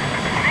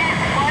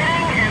 Cease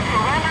fighting and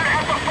surrender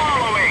at the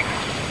following: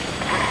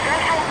 the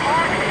Central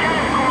Park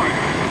Tennis Court,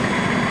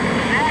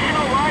 the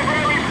National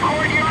Library's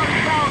Courtyard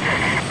Fountain.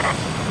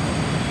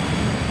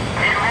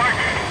 Hey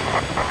Martin,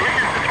 this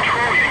is the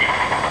patrol unit.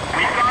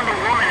 We found a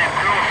woman and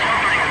girl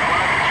suffering as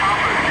one of the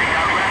choppers that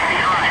got left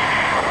behind.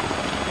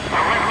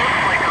 Now what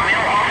looks like a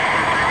male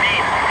officer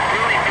remains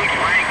really big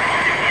rank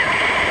recipient.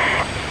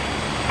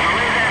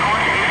 Relay that on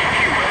to HQ,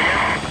 will ya?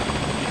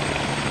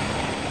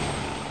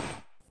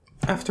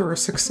 After a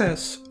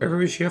success,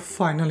 Usea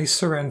finally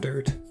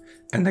surrendered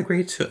and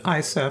agreed to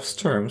ISAF's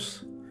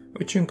terms,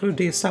 which include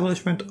the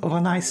establishment of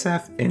an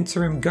ISAF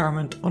interim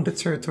government on the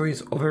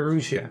territories of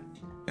Usea.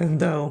 And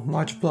though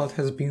much blood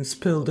has been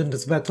spilled in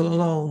this battle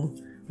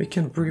alone, we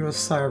can breathe a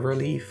sigh of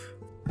relief.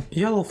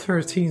 Yellow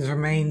 13's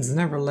remains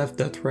never left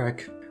that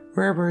wreck.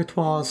 Wherever it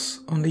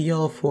was, on the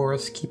Yellow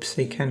Force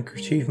keepsake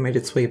handkerchief made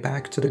its way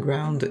back to the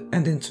ground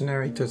and into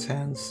narrator's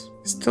hands.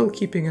 Still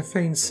keeping a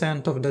faint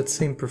scent of that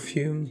same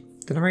perfume,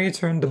 the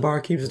narrator and the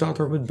barkeep's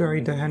daughter would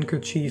bury the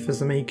handkerchief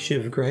as a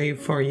makeshift grave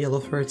for Yellow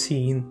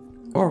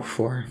 13. Or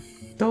 4.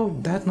 Though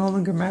that no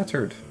longer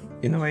mattered.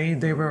 In a way,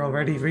 they were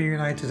already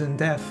reunited in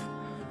death,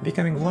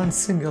 becoming one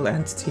single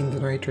entity in the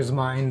narrator's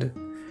mind,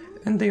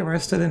 and they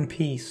rested in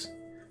peace,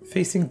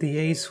 facing the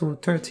ace who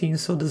 13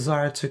 so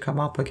desired to come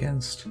up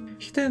against.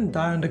 He didn't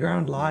die on the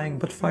ground lying,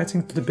 but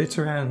fighting to the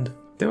bitter end.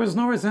 There was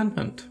no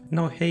resentment,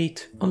 no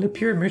hate, only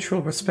pure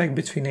mutual respect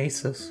between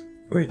aces.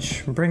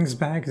 Which brings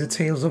back the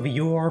tales of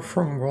yore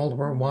from World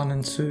War I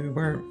and II,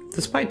 where,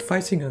 despite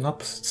fighting on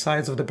opposite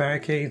sides of the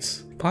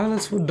barricades,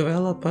 pilots would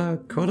develop a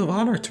code of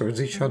honor towards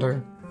each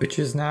other, which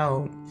is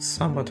now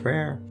somewhat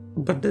rare.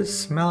 But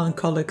this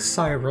melancholic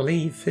sigh of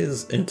relief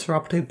is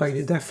interrupted by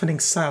the deafening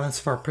silence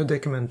of our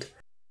predicament.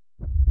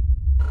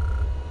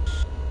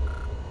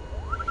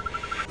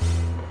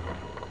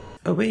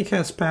 A week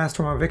has passed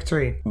from our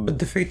victory, but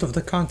the fate of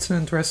the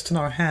continent rests in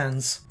our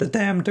hands. The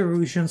damned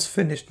Erusians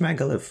finished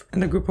Megalith,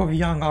 and a group of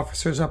young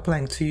officers are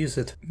planning to use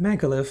it.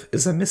 Megalith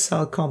is a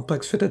missile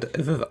complex fitted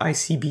with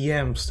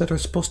ICBMs that are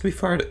supposed to be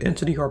fired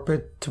into the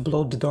orbit to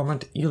blow the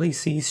dormant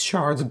Ulysses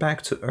shards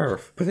back to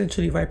Earth,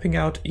 potentially wiping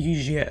out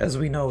Usea as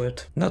we know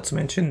it. Not to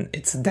mention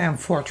its damn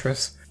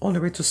fortress. Only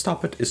way to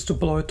stop it is to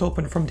blow it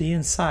open from the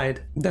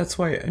inside. That's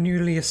why a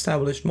newly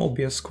established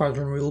Mobius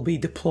squadron will be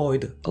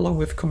deployed, along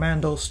with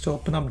commandos to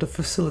open up the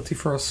facility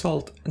for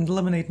assault and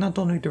eliminate not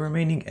only the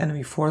remaining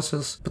enemy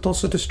forces, but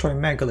also destroy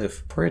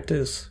Megalith, for it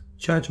is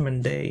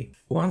Judgment Day.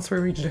 Once we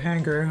reach the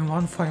hangar,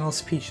 one final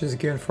speech is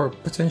given for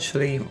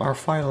potentially our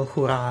final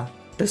hurrah.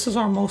 This is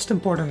our most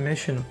important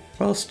mission.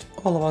 Whilst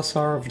all of us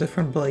are of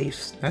different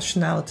beliefs,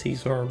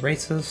 nationalities or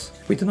races,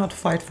 we do not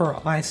fight for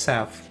our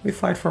ISAF, we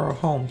fight for our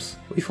homes.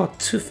 We fought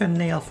tooth and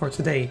nail for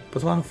today,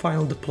 but one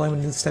final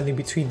deployment is standing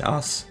between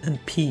us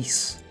and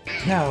peace.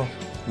 Now,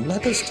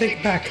 let us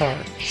take back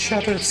our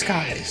shattered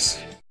skies.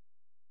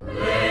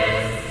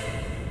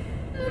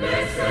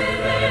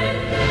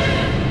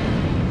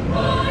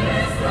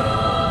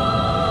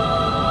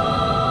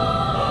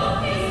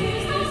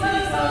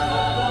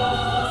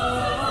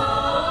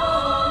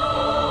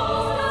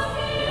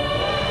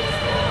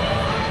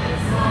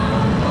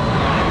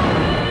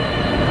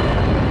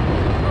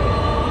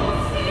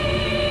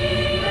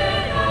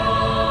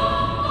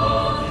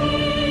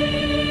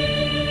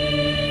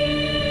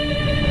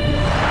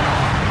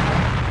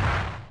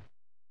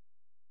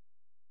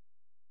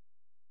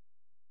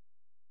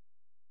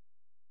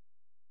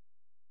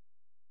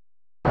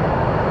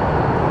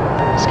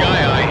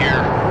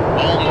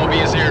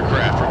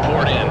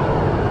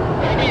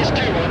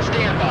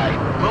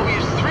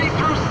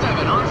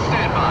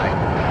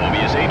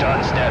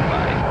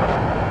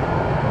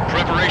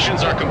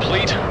 Are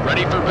complete,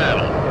 ready for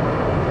battle.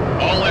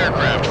 All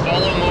aircraft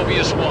follow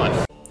Mobius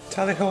 1.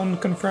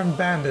 Talihon confirmed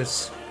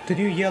Bandits, the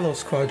new Yellow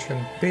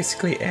Squadron.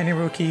 Basically any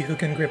rookie who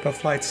can grip a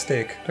flight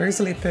stick. They're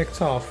easily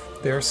picked off.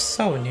 They're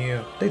so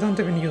new. They don't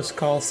even use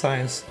call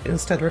signs,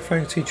 instead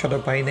referring to each other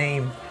by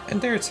name.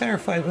 And they're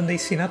terrified when they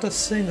see not a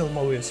single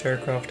Mobius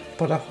aircraft,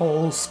 but a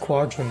whole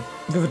squadron,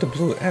 with the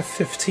blue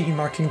F-15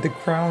 marking the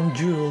crown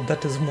jewel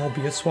that is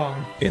Mobius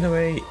 1. In a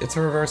way, it's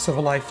a reverse of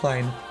a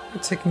lifeline.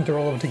 We're taking the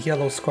role of the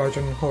Yellow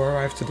Squadron who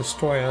arrived to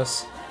destroy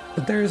us.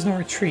 But there is no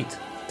retreat,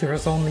 there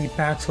is only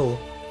battle,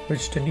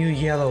 which the new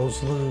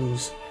Yellows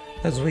lose,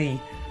 as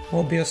we,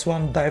 Mobius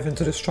 1 dive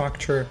into the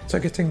structure,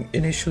 targeting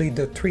initially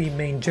the 3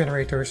 main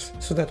generators,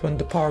 so that when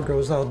the power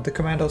goes out, the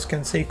commandos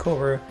can take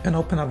over and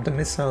open up the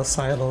missile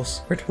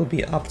silos, where it will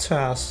be up to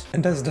us.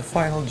 And as the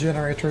final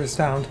generator is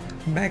down,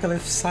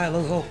 megalith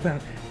silos open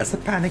as a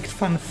panicked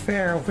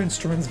fanfare of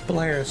instruments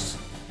blares.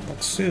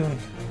 But soon,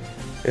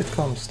 it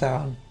calms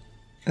down,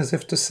 as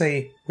if to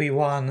say, we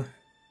won.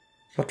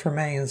 What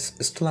remains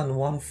is to land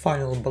one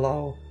final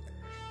blow,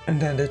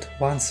 and end it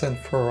once and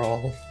for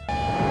all.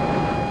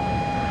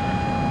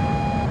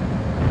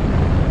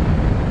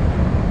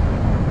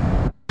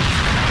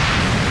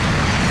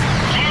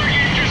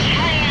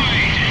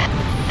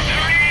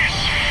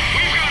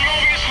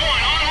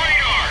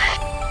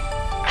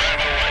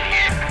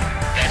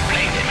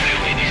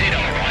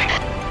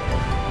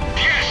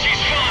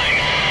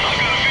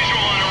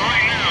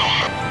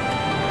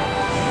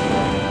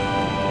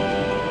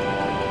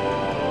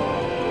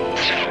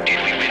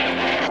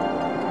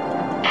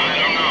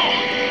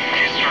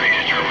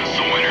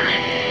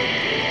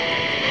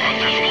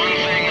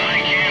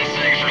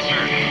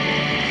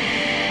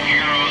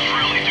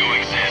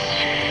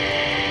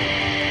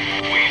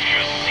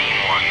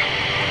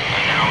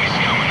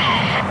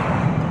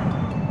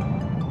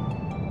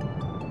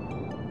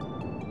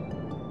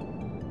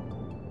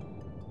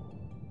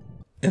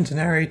 And the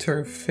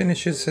narrator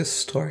finishes his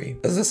story.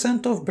 As the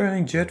scent of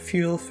burning jet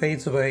fuel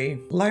fades away,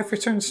 life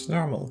returns to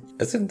normal,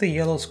 as if the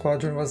Yellow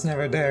Squadron was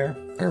never there.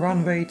 A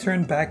runway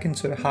turned back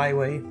into the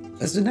highway,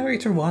 as the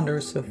narrator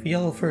wonders if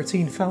Yellow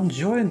 13 found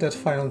joy in that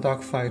final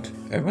dogfight,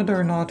 and whether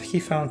or not he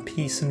found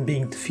peace in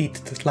being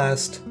defeated at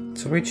last.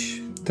 To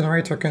which the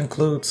narrator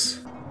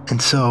concludes,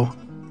 "And so,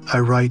 I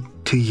write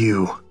to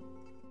you."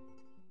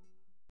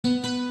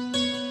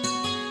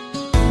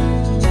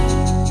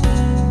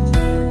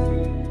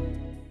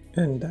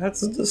 And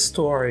that's the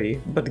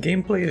story, but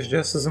gameplay is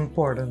just as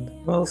important.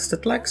 Whilst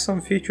it lacks some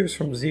features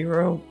from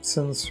Zero,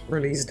 since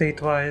release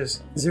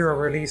date-wise, Zero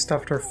released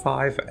after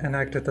 5 and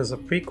acted as a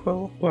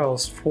prequel,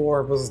 whilst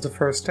 4 was the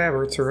first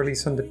ever to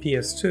release on the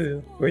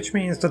PS2, which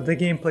means that the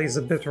gameplay is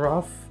a bit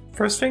rough.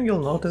 First thing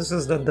you'll notice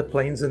is that the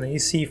planes in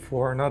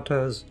AC4 are not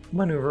as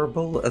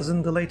maneuverable as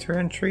in the later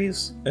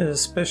entries,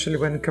 especially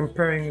when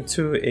comparing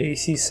to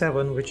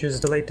AC7, which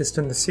is the latest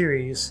in the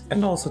series,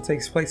 and also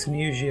takes place in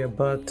Usea,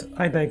 but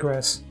I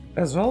digress.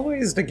 As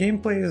always, the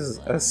gameplay is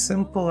as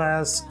simple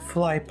as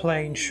fly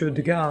plane,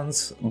 shoot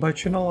guns,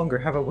 but you no longer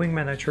have a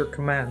wingman at your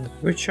command,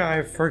 which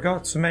I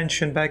forgot to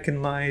mention back in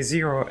my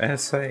Zero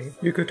essay.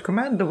 You could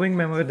command the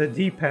wingman with the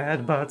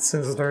D-pad, but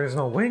since there is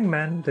no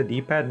wingman, the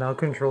D-pad now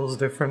controls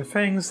different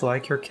things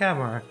like your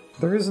camera.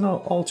 There is no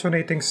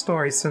alternating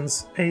story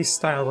since A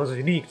style was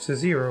unique to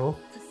Zero,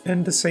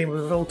 and the same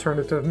with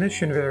alternative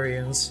mission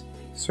variants.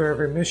 So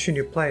every mission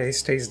you play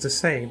stays the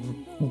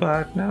same.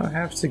 But now I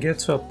have to get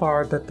to a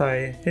part that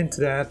I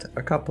hinted at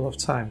a couple of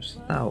times.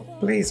 Now,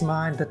 please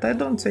mind that I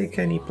don't take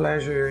any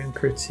pleasure in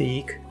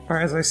critique, or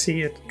as I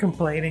see it,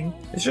 complaining.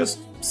 It's just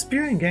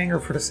spewing anger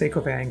for the sake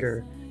of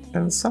anger.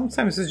 And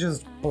sometimes it's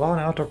just blown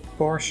out of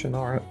proportion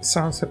or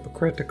sounds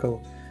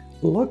hypocritical.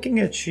 Looking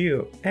at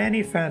you,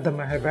 any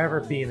fandom I have ever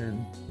been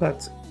in.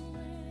 But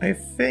I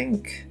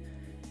think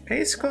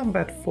Ace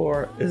Combat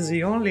 4 is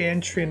the only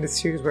entry in the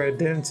series where I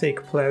didn't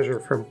take pleasure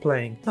from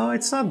playing. No,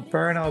 it's not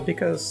burnout,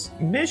 because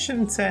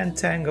Mission 10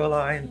 Tango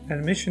Line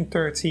and Mission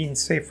 13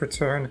 Safe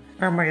Return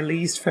are my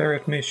least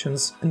favorite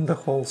missions in the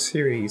whole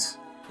series.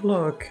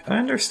 Look, I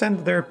understand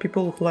that there are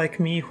people like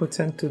me who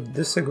tend to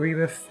disagree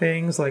with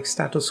things like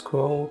status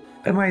quo.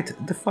 I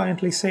might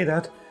defiantly say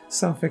that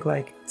something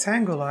like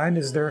Tango Line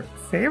is their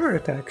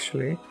favorite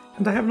actually,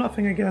 and I have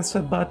nothing against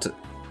it, but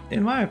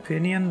in my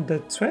opinion, the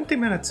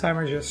 20-minute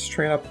timer is just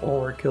straight up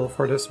overkill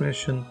for this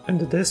mission, and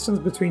the distance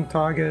between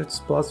targets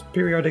plus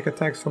periodic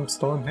attacks from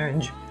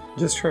Stonehenge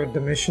just hurt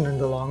the mission in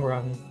the long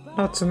run.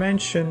 Not to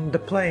mention, the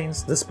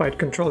planes, despite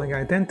controlling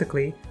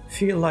identically,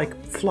 feel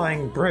like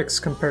flying bricks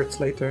compared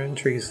to later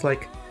entries.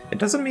 Like, it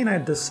doesn't mean I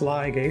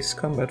dislike Ace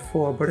Combat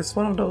 4, but it's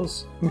one of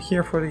those, I'm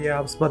here for the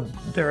ups, but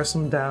there are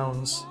some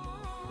downs.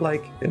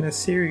 Like in a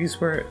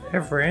series where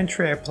every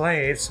entry I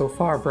played so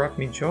far brought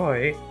me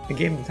joy, a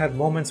game that had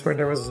moments where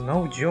there was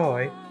no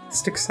joy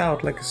sticks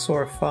out like a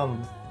sore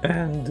thumb.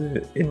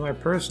 And in my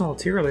personal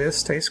tier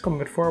list, Ace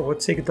Combat 4 would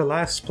take the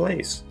last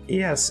place.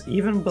 Yes,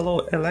 even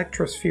below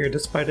Electrosphere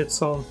despite its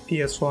own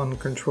PS1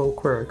 control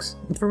quirks.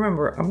 But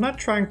remember, I'm not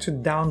trying to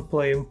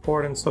downplay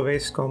importance of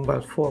Ace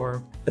Combat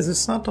 4, as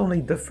it's not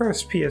only the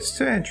first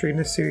PS2 entry in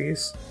the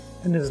series,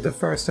 and is the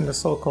first in the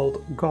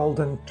so-called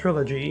Golden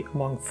Trilogy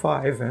among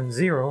 5 and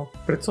 0,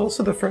 but it's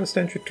also the first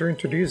entry to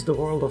introduce the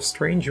world of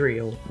Strange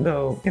Real,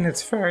 though in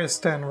its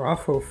fairest and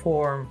rougher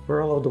form,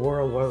 where all of the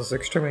world was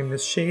extremely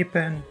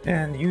misshapen,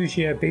 and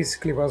Usea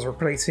basically was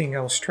replacing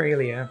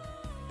Australia.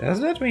 Does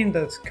that mean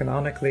that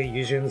canonically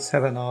Useans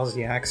have an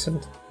Aussie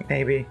accent?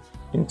 Maybe.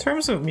 In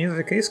terms of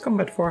music, Ace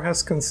Combat 4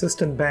 has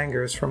consistent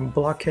bangers from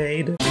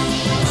Blockade,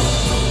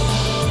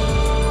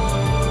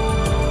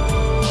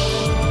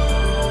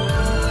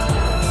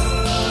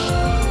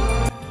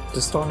 to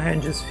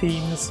Stonehenge's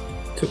themes,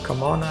 to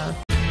Kamona,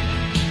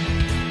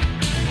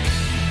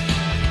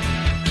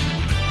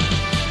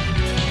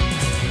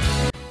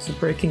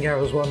 Breaking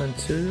Arrows 1 and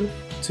 2,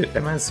 to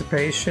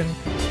Emancipation,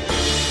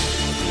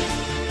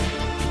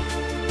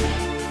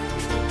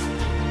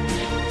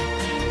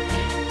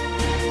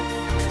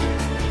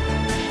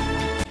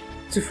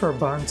 to For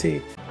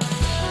Bounty,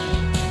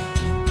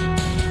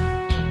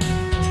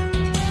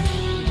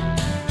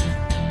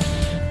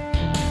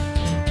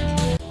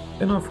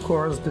 and of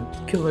course the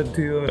killer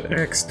duo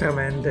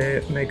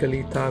Extremende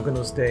Megalita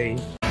Agonus Dei.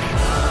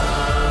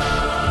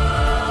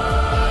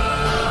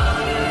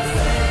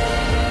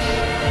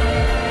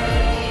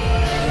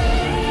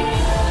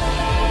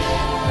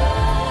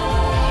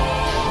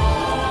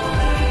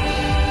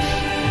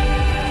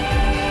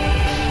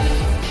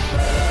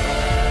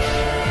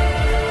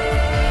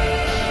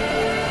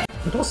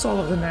 And also all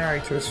of the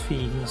narrator's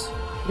themes,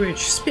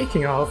 which,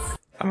 speaking of,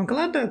 I'm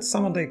glad that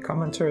some of the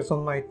commenters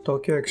on my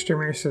Tokyo Extreme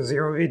Racer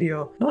Zero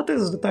video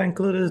noticed that I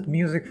included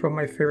music from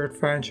my favorite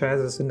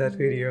franchises in that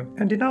video.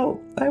 And you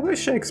know, I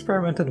wish I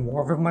experimented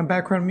more with my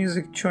background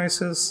music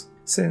choices,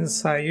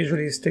 since I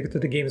usually stick to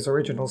the game's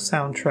original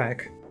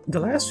soundtrack. The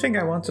last thing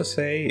I want to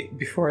say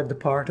before I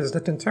depart is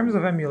that in terms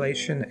of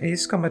emulation,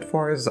 Ace Combat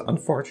 4 is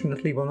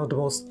unfortunately one of the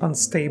most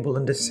unstable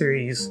in the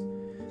series,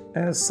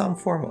 as some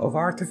form of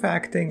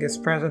artifacting is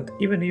present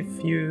even if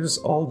you use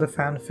all the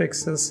fan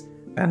fixes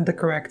and the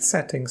correct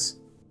settings.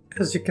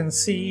 As you can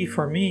see,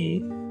 for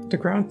me, the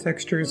ground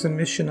textures in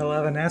Mission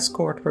 11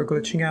 Escort were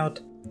glitching out,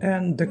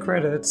 and the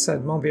credits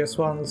at Mobius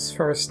 1's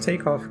first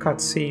takeoff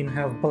cutscene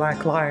have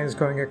black lines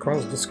going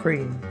across the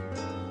screen.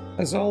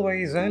 As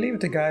always, I leave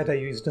the guide I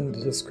used in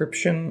the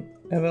description,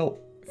 and well,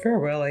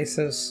 farewell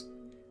Aces.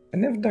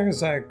 And if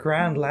there's a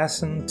grand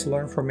lesson to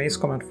learn from Ace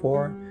Combat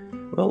 4,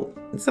 well,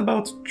 it's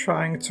about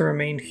trying to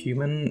remain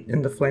human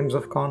in the flames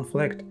of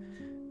conflict,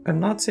 and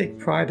not take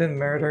pride in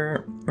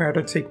murder,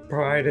 rather take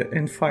pride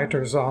in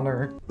fighter's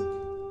honor.